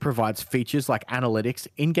 It provides features like analytics,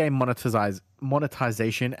 in-game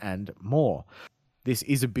monetization, and more. This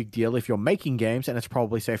is a big deal if you're making games, and it's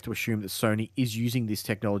probably safe to assume that Sony is using this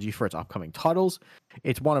technology for its upcoming titles.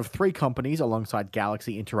 It's one of 3 companies, alongside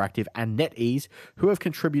Galaxy Interactive and NetEase, who have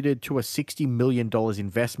contributed to a $60 million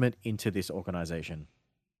investment into this organization.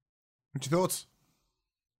 What's your thoughts?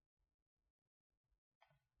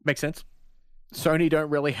 Makes sense. Sony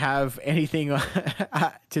don't really have anything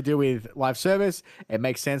to do with live service. It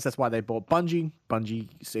makes sense. That's why they bought Bungie. Bungie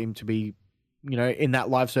seemed to be, you know, in that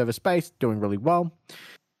live service space, doing really well.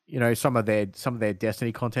 You know, some of their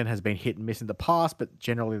Destiny content has been hit and miss in the past, but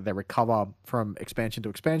generally they recover from expansion to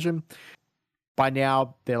expansion. By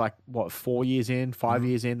now, they're like 4 years in, 5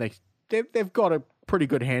 years in. They've got a pretty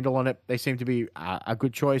good handle on it. They seem to be a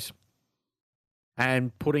good choice.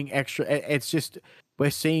 And putting extra, it's just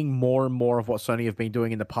we're seeing more and more of what Sony have been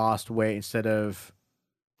doing in the past, where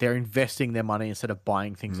they're investing their money instead of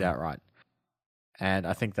buying things outright. And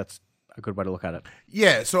I think that's a good way to look at it.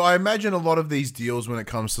 Yeah, so I imagine a lot of these deals when it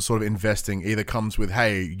comes to sort of investing either comes with,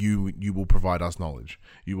 hey, you will provide us knowledge.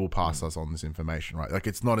 You will pass us on this information, right? Like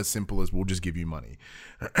it's not as simple as we'll just give you money.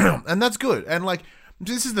 And that's good. And like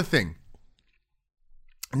this is the thing.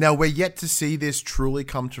 Now we're yet to see this truly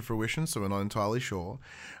come to fruition, so we're not entirely sure.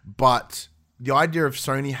 But the idea of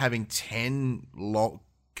Sony having 10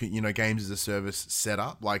 games as a service set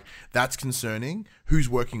up, like that's concerning. Who's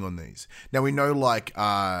working on these? Now we know like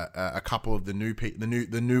a couple of the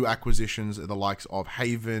new acquisitions, the likes of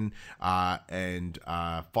Haven and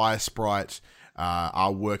Firesprite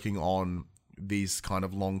are working on these kind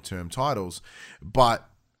of long-term titles. But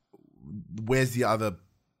where's the other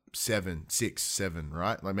 7,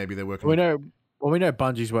 right? Like maybe they're working. We know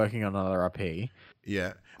Bungie's working on another IP.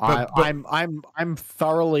 Yeah. I'm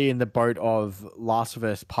thoroughly in the boat of Last of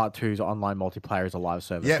Us Part 2's online multiplayer as a live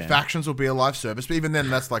service. Yeah, game. Factions will be a live service, but even then,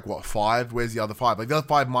 that's like what 5. Where's the other 5? Like the other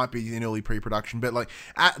 5 might be in early pre-production, but like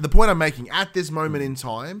at the point I'm making at this moment in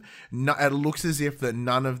time, it looks as if that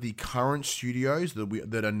none of the current studios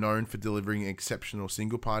that are known for delivering exceptional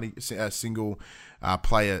single player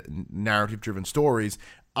narrative-driven stories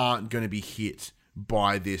aren't going to be hit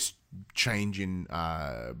by this change in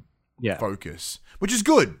focus, which is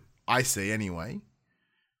good, I see anyway.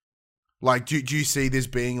 Like, do you see this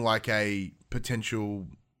being like a potential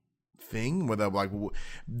thing where they're like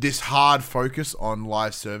this hard focus on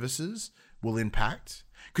live services will impact?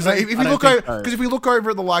 Because if we look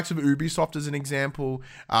over at the likes of Ubisoft as an example,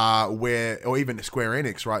 or even Square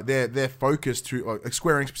Enix, right? Their focus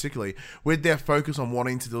Square Enix particularly, with their focus on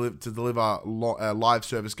wanting to deliver live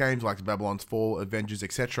service games like Babylon's Fall, Avengers,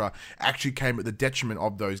 etc., actually came at the detriment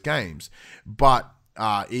of those games. But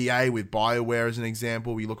EA with BioWare as an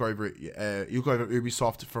example, you look over at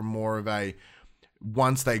Ubisoft from more of a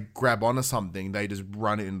once they grab onto something, they just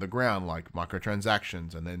run it in the ground, like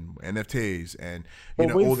microtransactions and then NFTs and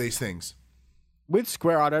all these things. With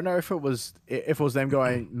Square, I don't know if it was them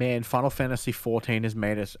going, man, Final Fantasy 14 has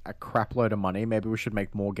made us a crap load of money. Maybe we should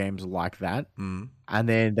make more games like that. And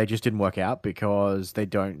then they just didn't work out because they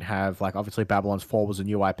don't have, like, obviously Babylon's 4 was a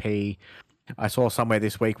new IP. I saw somewhere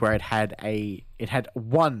this week where it had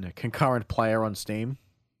one concurrent player on Steam.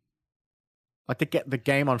 Like the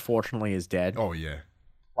game, unfortunately, is dead. Oh yeah,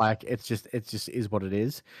 like it's just is what it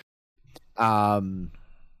is.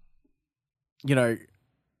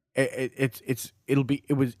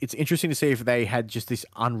 It's interesting to see if they had just this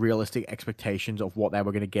unrealistic expectations of what they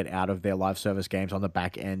were going to get out of their live service games on the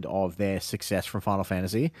back end of their success from Final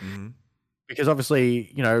Fantasy, because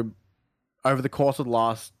obviously over the course of the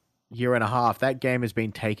last year and a half, that game has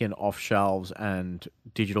been taken off shelves and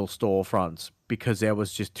digital storefronts because there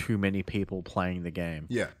was just too many people playing the game.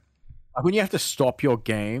 Yeah. Like when you have to stop your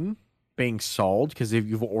game being sold because if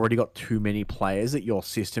you've already got too many players that your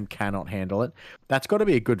system cannot handle it, that's got to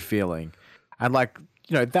be a good feeling. And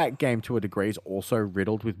that game to a degree is also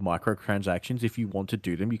riddled with microtransactions. If you want to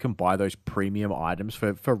do them, you can buy those premium items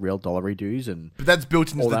for real dollary dues, but that's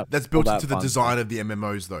built into the design stuff of the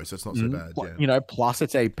MMOs though, so it's not so bad. Yeah. Plus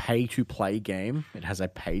it's a pay to play game. It has a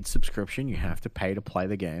paid subscription. You have to pay to play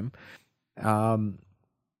the game.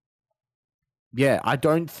 Yeah, I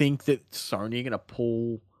don't think that Sony are going to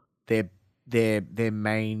pull their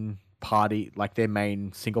main party, like their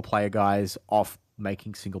main single player guys, off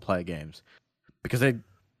making single player games. Because they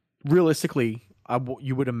realistically,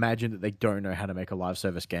 you would imagine that they don't know how to make a live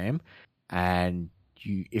service game, and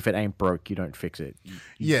if it ain't broke, you don't fix it.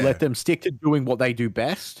 You let them stick to doing what they do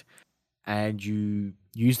best, and you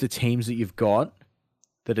use the teams that you've got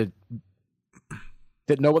that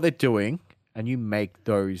know what they're doing, and you make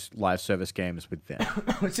those live service games with them.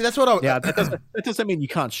 See, that's what that doesn't mean you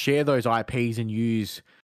can't share those IPs and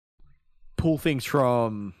pull things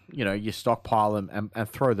from your stockpile and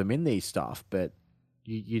throw them in these stuff, but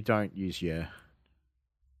you don't use your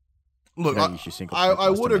I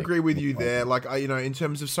would agree with you there. Like in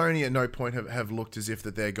terms of Sony, at no point have looked as if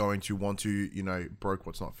that they're going to want to broke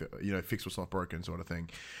what's not fix what's not broken sort of thing.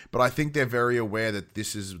 But I think they're very aware that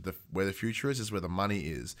this is where the future is where the money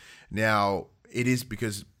is. Now it is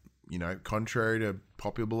because contrary to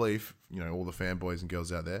popular belief, all the fanboys and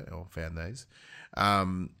girls out there or fan days,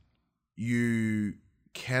 you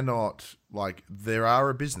cannot, they are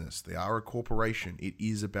a business, they are a corporation. It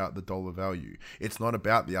is about the dollar value. It's not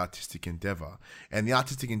about the artistic endeavor, and the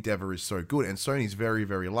artistic endeavor is so good. And Sony's very,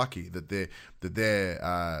 very lucky that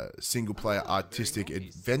their single player artistic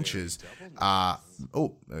adventures are.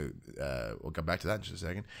 We'll come back to that in just a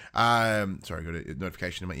second. Sorry, I got a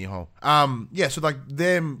notification in my ear hole. So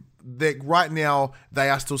right now they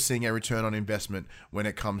are still seeing a return on investment when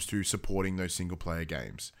it comes to supporting those single player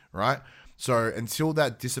games, right? So until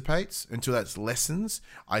that dissipates, until that lessens,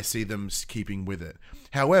 I see them keeping with it.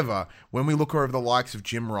 However, when we look over the likes of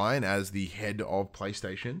Jim Ryan as the head of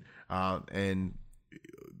PlayStation, and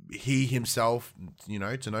he himself,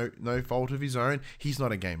 to no fault of his own, he's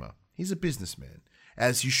not a gamer. He's a businessman,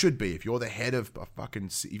 as you should be. If you're the head of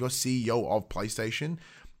if you're CEO of PlayStation,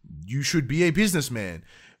 you should be a businessman.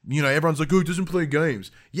 Everyone's like, oh, doesn't play games.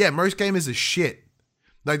 Yeah, most gamers are shit.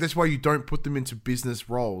 That's why you don't put them into business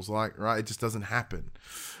roles, right? It just doesn't happen.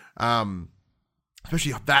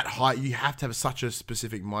 Especially that high, you have to have such a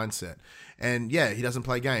specific mindset. And yeah, he doesn't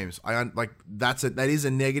play games. That is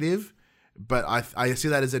a negative, but I see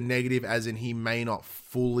that as a negative, as in he may not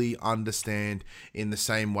fully understand in the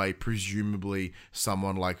same way, presumably,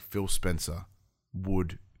 someone like Phil Spencer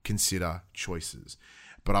would consider choices.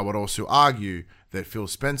 But I would also argue that Phil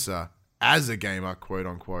Spencer, as a gamer, quote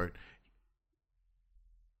unquote,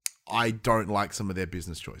 I don't like some of their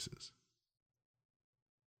business choices.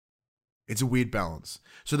 It's a weird balance.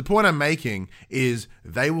 So the point I'm making is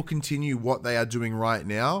they will continue what they are doing right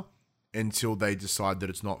now until they decide that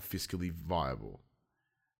it's not fiscally viable.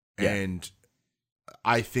 Yeah. And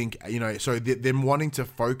I think, so them wanting to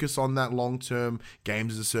focus on that long-term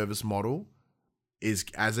games as a service model is,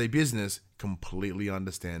 as a business, completely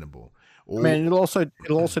understandable. It'll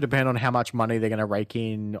also depend on how much money they're going to rake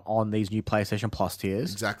in on these new PlayStation Plus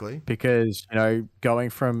tiers. Exactly. Because, going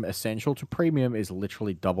from essential to premium is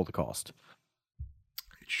literally double the cost.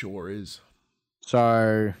 It sure is.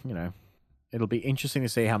 So, it'll be interesting to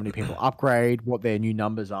see how many people upgrade, what their new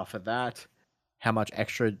numbers are for that, how much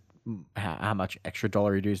extra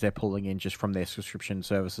dollary dues they're pulling in just from their subscription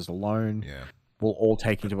services alone. Yeah. We'll all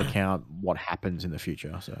take into account what happens in the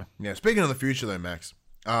future. So yeah, speaking of the future though, Max,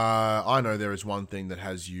 I know there is one thing that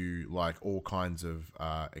has you all kinds of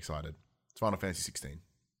excited Final Fantasy 16.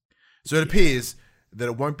 So it appears that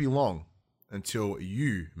it won't be long until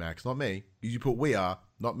you, Max, not me, you put we are,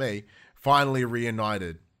 not me, finally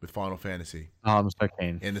reunited with Final Fantasy. Oh, I'm so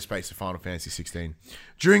keen. In the space of Final Fantasy 16.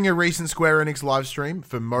 During a recent Square Enix live stream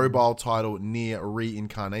for mobile title Nier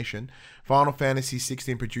Reincarnation, Final Fantasy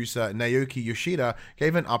 16 producer Naoki Yoshida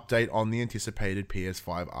gave an update on the anticipated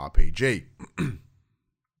PS5 RPG.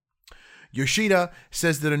 Yoshida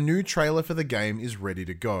says that a new trailer for the game is ready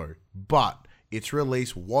to go, but its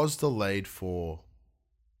release was delayed for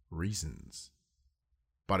reasons.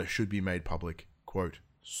 But it should be made public, quote,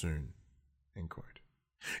 soon, end quote.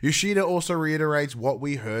 Yoshida also reiterates what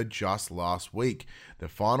we heard just last week. The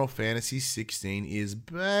Final Fantasy 16 is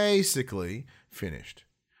basically finished.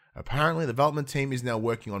 Apparently, the development team is now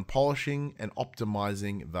working on polishing and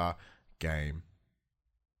optimizing the game.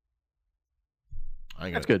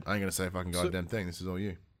 That's good. I ain't gonna say a fucking goddamn thing. This is all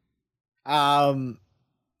you.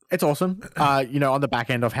 It's awesome. On the back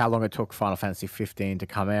end of how long it took Final Fantasy 15 to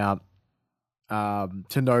come out,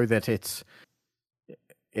 to know that it's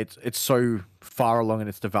so far along in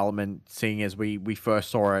its development, seeing as we first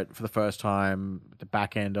saw it for the first time the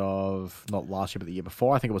back end of not last year but the year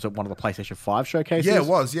before. I think it was at one of the PlayStation 5 showcases. Yeah, it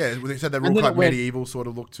was. Yeah, they said that real quite medieval sort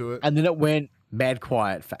of look to it. And then it went mad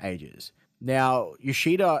quiet for ages. Now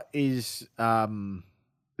Yoshida is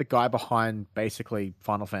the guy behind basically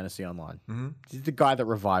Final Fantasy Online. Mm-hmm. He's the guy that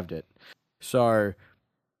revived it. So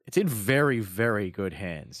it's in very, very good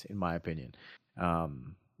hands, in my opinion.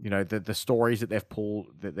 The stories that they've pulled,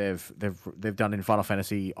 that they've done in Final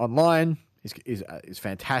Fantasy Online is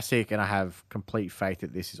fantastic, and I have complete faith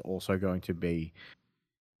that this is also going to be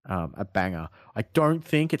a banger. I don't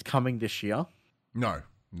think it's coming this year. No.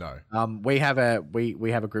 We have a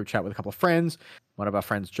group chat with a couple of friends. One of our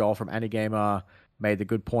friends, Joel from Anigamer, made the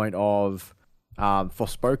good point of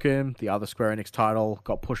Forspoken, the other Square Enix title,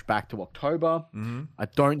 got pushed back to October. Mm-hmm. I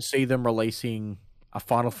don't see them releasing a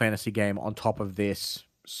Final Fantasy game on top of this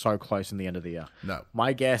so close in the end of the year. No.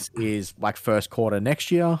 My guess is like first quarter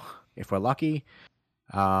next year, if we're lucky.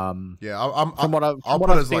 From what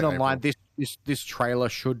I've seen online, this trailer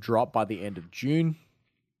should drop by the end of June.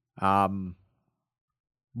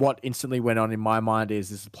 What instantly went on in my mind is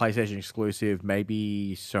this is a PlayStation exclusive.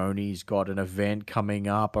 Maybe Sony's got an event coming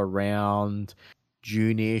up around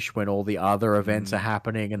June-ish when all the other events are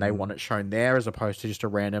happening and they want it shown there as opposed to just a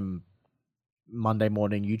random Monday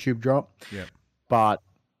morning YouTube drop. Yeah. But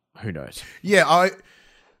who knows? Yeah,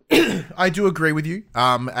 I do agree with you.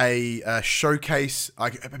 A showcase,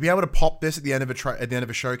 like be able to pop this at the end of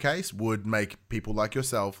a showcase would make people like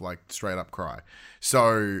yourself like straight up cry.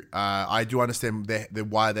 So I do understand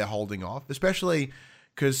why they're holding off, especially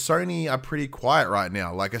because Sony are pretty quiet right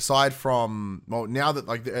now. Like aside from now that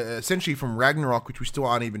like essentially from Ragnarok, which we still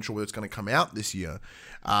aren't even sure whether it's going to come out this year.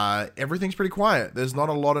 Everything's pretty quiet. There's not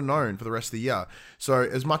a lot of known for the rest of the year. So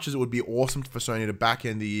as much as it would be awesome for Sony to back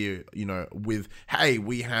end the year, with, hey,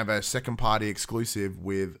 we have a second party exclusive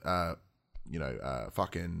with,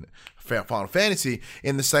 fucking Final Fantasy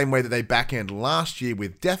in the same way that they back end last year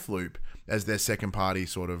with Deathloop as their second party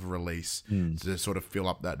sort of release to sort of fill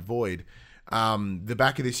up that void. The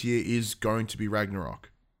back of this year is going to be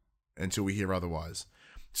Ragnarok until we hear otherwise.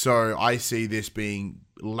 So I see this being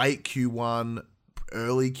late Q1,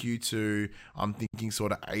 early Q2. I'm thinking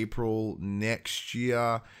sort of April next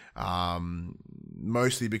year,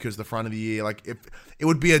 mostly because the front of the year, like if it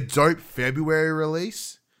would be a dope February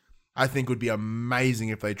release, I think would be amazing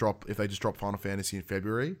if they just drop Final Fantasy in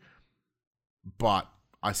February. But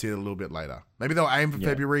I see it a little bit later. Maybe they'll aim for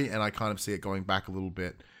February, and I kind of see it going back a little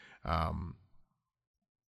bit.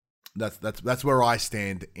 That's where I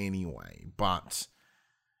stand anyway. But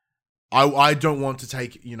I don't want to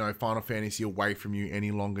take, Final Fantasy away from you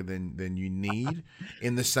any longer than you need,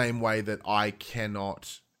 in the same way that I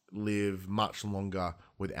cannot live much longer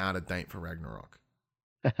without a date for Ragnarok.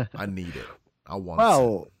 I need it. I want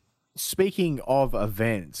it. Speaking of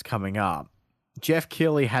events coming up, Jeff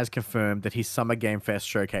Keighley has confirmed that his Summer Game Fest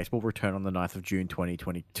showcase will return on the 9th of June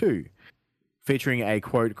 2022, featuring a,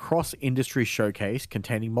 quote, cross-industry showcase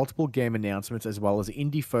containing multiple game announcements as well as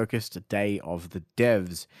indie-focused Day of the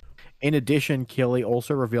Devs. In addition, Keighley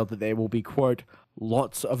also revealed that there will be, quote,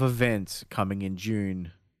 lots of events coming in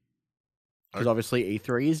June. Because obviously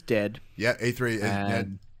E3 is dead. Yeah, E3 is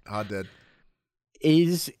dead. Hard dead.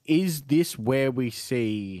 Is this where we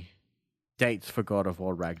see dates for God of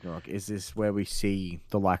War Ragnarok? Is this where we see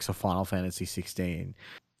the likes of Final Fantasy 16?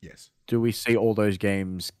 Yes. Do we see all those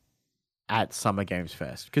games at Summer Games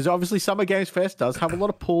Fest? Because obviously Summer Games Fest does have a lot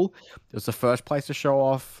of pull. It was the first place to show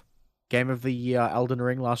off Game of the Year Elden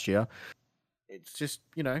Ring last year. It's just,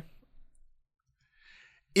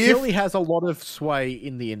 Purely has a lot of sway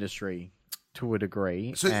in the industry to a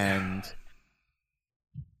degree, So- and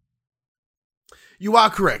You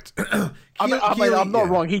are correct. I'm Keely- not yeah.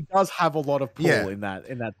 wrong. He does have a lot of pull Yeah. in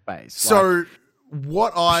that space. So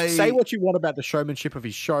what I say what you want about the showmanship of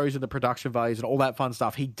his shows and the production values and all that fun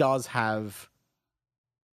stuff, he does have.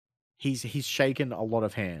 He's shaken a lot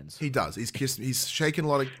of hands. He does. He's shaken a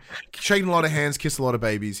lot of hands, kissed a lot of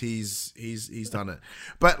babies. He's done it.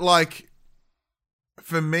 But like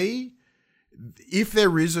for me, if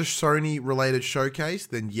there is a Sony related showcase,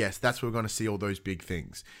 then yes, that's where we're going to see all those big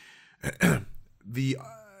things.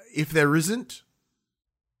 If there isn't,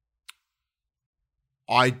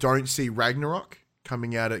 I don't see Ragnarok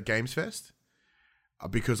coming out at Games Fest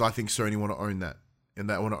because I think Sony want to own that. And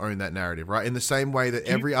they want to own that narrative, right? In the same way that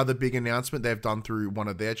every other big announcement they've done through one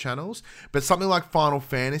of their channels. But something like Final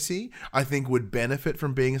Fantasy, I think, would benefit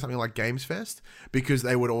from being something like Games Fest because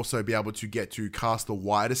they would also be able to get to cast the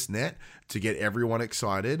widest net to get everyone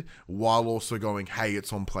excited while also going, hey,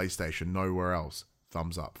 it's on PlayStation, nowhere else.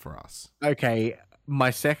 Thumbs up for us. Okay, my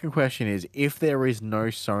second question is, if there is no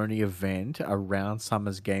Sony event around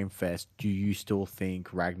Summer's Game Fest, do you still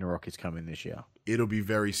think Ragnarok is coming this year? It'll be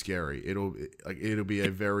very scary. It'll be a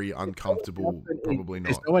very uncomfortable, probably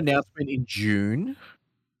There's not. no announcement in June,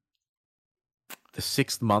 the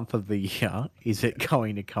 6th month of the year. Is it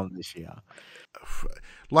going to come this year?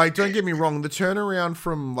 Like, don't get me wrong. The turnaround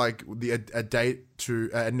from like a date to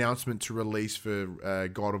announcement to release for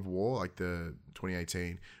God of War, like the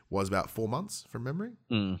 2018, was about 4 months from memory.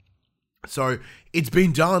 So it's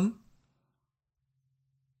been done.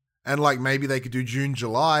 And like maybe they could do June,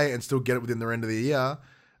 July and still get it within the end of the year.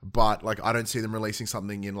 But like I don't see them releasing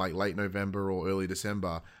something in like late November or early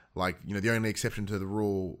December. Like, you know, the only exception to the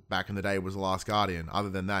rule back in the day was The Last Guardian.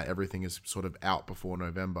 Other than that, everything is sort of out before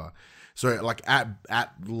November. So like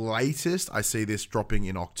at latest, I see this dropping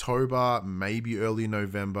in October, maybe early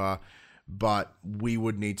November, but we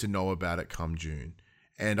would need to know about it come June.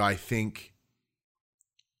 And I think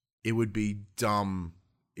it would be dumb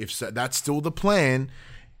if so, that's still the plan.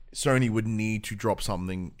 Sony would need to drop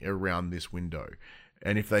something around this window.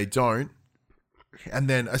 And if they don't, and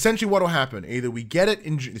then essentially what will happen, either we get it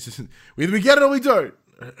in June, either we get it or we don't.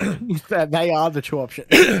 They are the two options.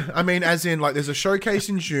 I mean, as in, like, there's a showcase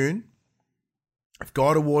in June. If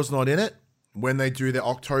God of War's not in it, when they do their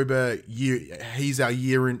October year,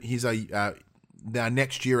 our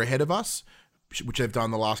next year ahead of us, which they've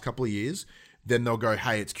done the last couple of years, then they'll go,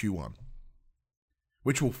 hey, it's Q1.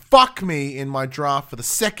 Which will fuck me in my draft for the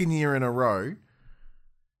second year in a row.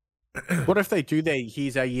 What if they do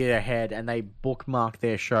here's our year ahead and they bookmark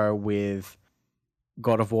their show with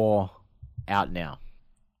God of War out now?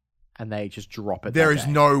 And they just drop it. There is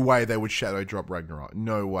no way they would shadow drop Ragnarok.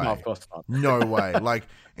 No way. No, of course not. No way. Like,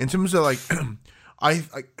 in terms of like, I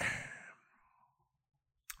think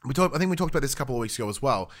we talked about this a couple of weeks ago as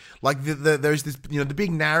well. Like, there's this, you know, the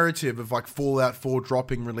big narrative of like Fallout 4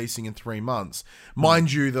 dropping, releasing in 3 months.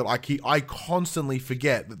 Mind you, that I constantly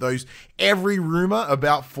forget that every rumor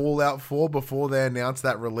about Fallout 4 before they announced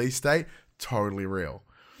that release date, totally real.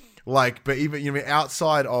 Like, but even, you know,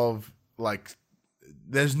 outside of like,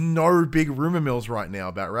 there's no big rumor mills right now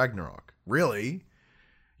about Ragnarok. Really,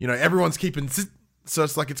 you know, everyone's keeping. So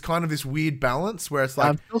it's like it's kind of this weird balance where it's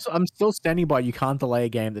like I'm still standing by. You can't delay a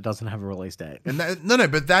game that doesn't have a release date. And no,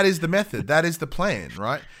 but that is the method. That is the plan,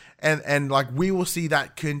 right? And like we will see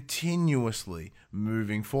that continuously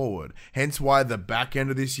moving forward. Hence why the back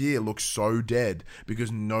end of this year looks so dead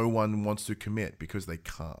because no one wants to commit because they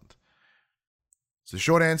can't. So the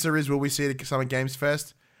short answer is, will we see it at Summer Games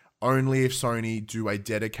Fest? Only if Sony do a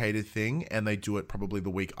dedicated thing and they do it probably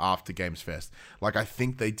the week after Games Fest. Like, I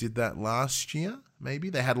think they did that last year,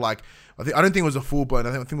 maybe. They had like, I don't think it was a full blown,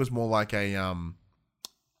 I think it was more like a,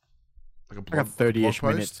 like a 30-ish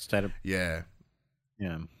minutes instead of... Yeah.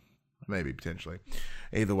 Yeah. Maybe, potentially.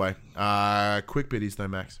 Either way. Quick biddies though,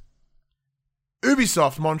 Max.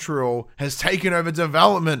 Ubisoft Montreal has taken over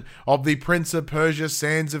development of the Prince of Persia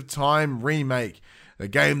Sands of Time remake. A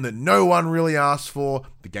game that no one really asked for.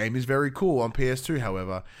 The game is very cool on PS2,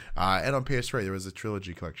 however. And on PS3, there is a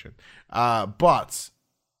trilogy collection. But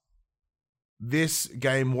this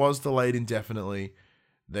game was delayed indefinitely.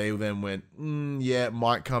 They then went, yeah, it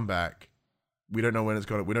might come back. We don't know when it's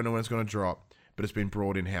going to drop, but it's been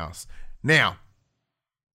brought in-house. Now,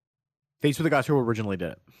 these were the guys who originally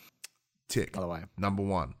did it. Tick. By the way. Number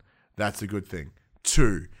 1. That's a good thing.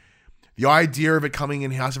 2. The idea of it coming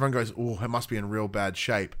in-house, everyone goes, oh, it must be in real bad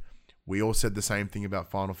shape. We all said the same thing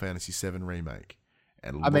about Final Fantasy VII Remake.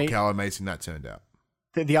 And look how amazing that turned out.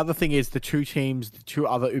 The other thing is the two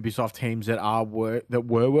other Ubisoft teams that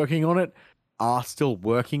were working on it are still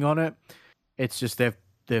working on it. It's just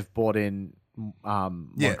they've brought in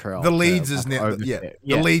Montreal. The Leeds is to now oversee.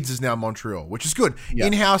 the Leeds is now Montreal, which is good. Yeah.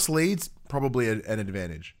 In-house Leeds probably an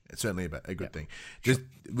advantage. It's certainly a good thing. Just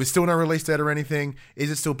We're still no release date or anything. Is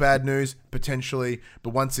it still bad news? Potentially,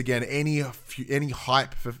 but once again, any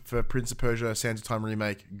hype for Prince of Persia: Sands of Time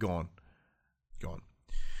remake gone.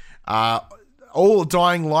 All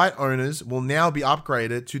Dying Light owners will now be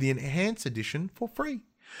upgraded to the Enhanced Edition for free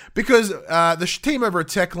because the team over at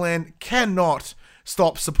Techland cannot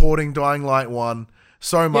stop supporting Dying Light 1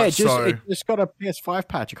 so much it just got a PS5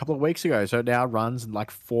 patch a couple of weeks ago, so it now runs in like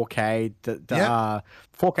 4K,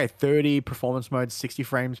 4K 30 performance mode, 60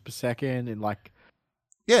 frames per second, in like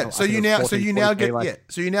So you now get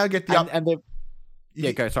the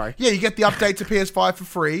sorry. Yeah, you get the update to PS5 for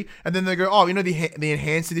free, and then they go, oh, the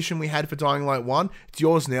Enhanced Edition we had for Dying Light 1, it's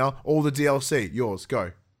yours now. All the DLC, yours,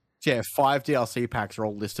 go. Yeah, 5 DLC packs are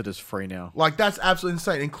all listed as free now. Like, that's absolutely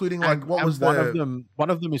insane, including like one of them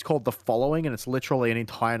is called The Following, and it's literally an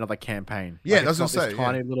entire another campaign. Yeah, like, that's what I'm saying. It's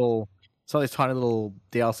not this tiny little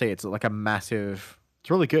DLC. It's like a massive.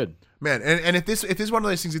 It's really good, man. And if this one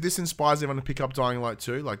of those things, if this inspires everyone to pick up Dying Light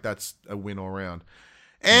 2, like that's a win all around.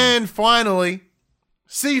 And finally,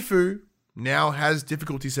 Sifu now has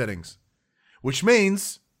difficulty settings, which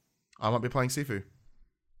means I might be playing Sifu.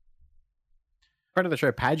 Friend of the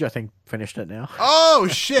show, Padge, I think, finished it now. Oh,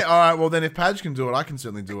 shit. All right, well, then if Padge can do it, I can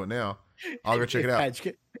certainly do it now. I'll go check it out.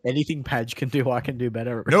 Anything Padge can do, I can do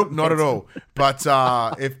better. Nope, not at all. But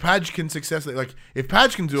if Padge can if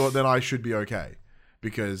Padge can do it, then I should be okay.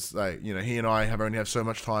 Because, he and I only have so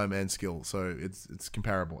much time and skill, so it's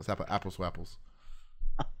comparable. It's apples to apples.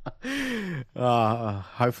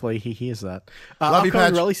 Hopefully he hears that. Love you,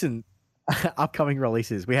 Padge. Upcoming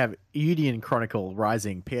releases. We have Udian Chronicle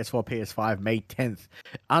Rising, PS4, PS5, May 10th.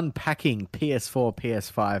 Unpacking, PS4,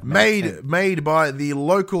 PS5, May 10th. Made by the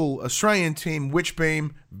local Australian team,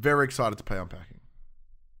 Witchbeam. Very excited to play Unpacking.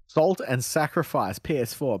 Salt and Sacrifice,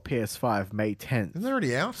 PS4, PS5, May 10th. Isn't that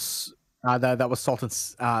already out? That was Salt and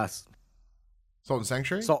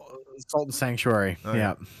Sanctuary? Salt and Sanctuary,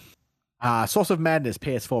 yeah. Source of Madness,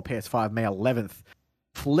 PS4, PS5, May 11th.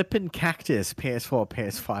 Flippin' Cactus, PS4,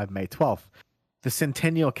 PS5, May 12th. The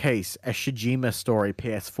Centennial Case, a Shijima story,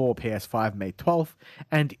 PS4, PS5, May 12th.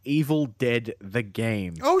 And Evil Dead, the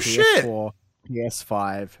game. Oh, PS4,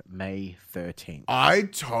 PS5, May 13th. I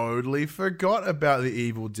totally forgot about the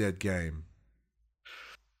Evil Dead game.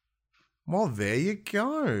 Well, there you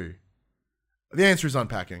go. The answer is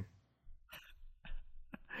Unpacking.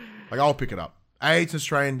 I'll pick it up. It's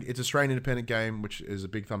Australian independent game, which is a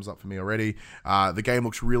big thumbs up for me already. The game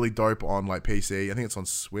looks really dope on PC. I think it's on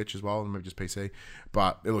Switch as well, maybe just PC.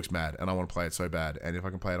 But it looks mad, and I want to play it so bad. And if I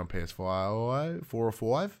can play it on PS5, 4 or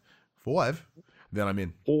 5, then I'm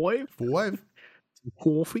in. 5?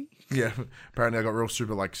 Coffee? Yeah. Apparently I got real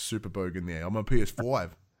super bogue in there. I'm on PS5.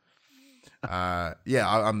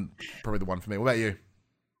 I'm probably the one for me. What about you?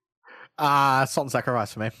 Salt and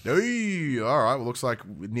Sacrifice for me. Hey, all right. Well, looks like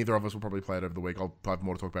neither of us will probably play it over the week. I'll have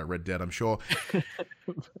more to talk about Red Dead, I'm sure.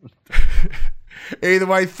 Either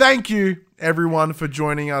way, thank you, everyone, for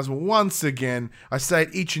joining us once again. I say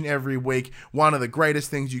it each and every week. One of the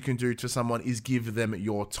greatest things you can do to someone is give them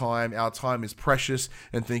your time. Our time is precious,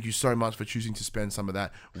 and thank you so much for choosing to spend some of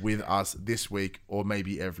that with us this week or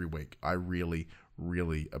maybe every week. I really,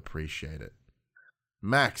 really appreciate it.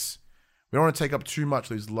 Max, we don't want to take up too much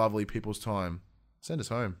of these lovely people's time. Send us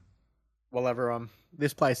home. Well, everyone,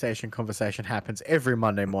 this PlayStation conversation happens every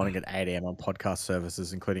Monday morning at 8 a.m. on podcast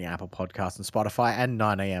services, including Apple Podcasts and Spotify, and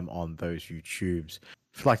 9 a.m. on those YouTubes.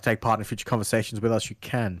 If you'd like to take part in future conversations with us, you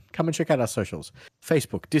can. Come and check out our socials.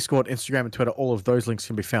 Facebook, Discord, Instagram, and Twitter. All of those links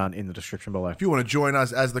can be found in the description below. If you want to join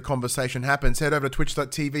us as the conversation happens, head over to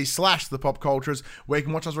twitch.tv/thepopcultures, where you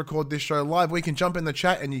can watch us record this show live. We can jump in the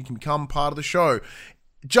chat and you can become part of the show.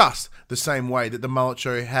 Just the same way that the Mullet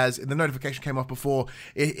Show has, the notification came off before,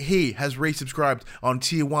 he has resubscribed on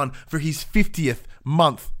Tier 1 for his 50th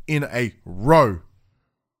month in a row.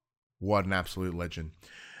 What an absolute legend.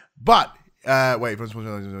 But if you are listening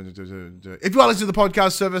to the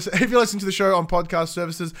podcast service, if you're listening to the show on podcast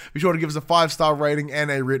services, be sure to give us a 5-star rating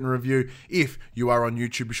and a written review. If you are on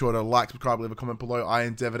YouTube, be sure to like, subscribe, leave a comment below. I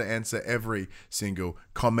endeavor to answer every single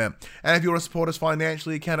comment. And if you want to support us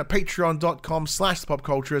financially, you can at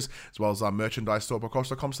patreon.com/thepopcultures, as well as our merchandise store,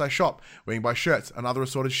 popculture.com/shop, where you can buy shirts and other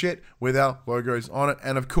assorted shit with our logos on it.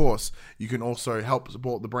 And of course, you can also help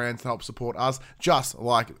support the brands to help support us, just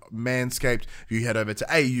like Manscaped. If you head over to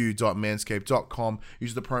au.manscaped.com, manscaped.com.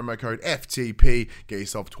 Use the promo code FTP. Get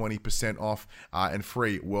yourself 20% off and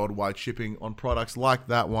free worldwide shipping on products like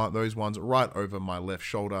that one, those ones right over my left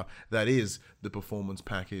shoulder. That is the performance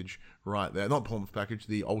package right there. Not performance package,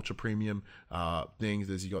 the ultra premium things.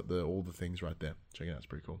 There's you got all the things right there. Check it out, it's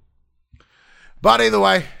pretty cool. But either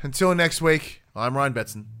way, until next week, I'm Ryan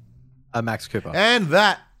Betson. I'm Max Cooper. And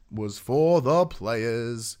that was for the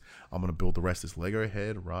players. I'm going to build the rest of this Lego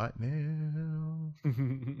head right now.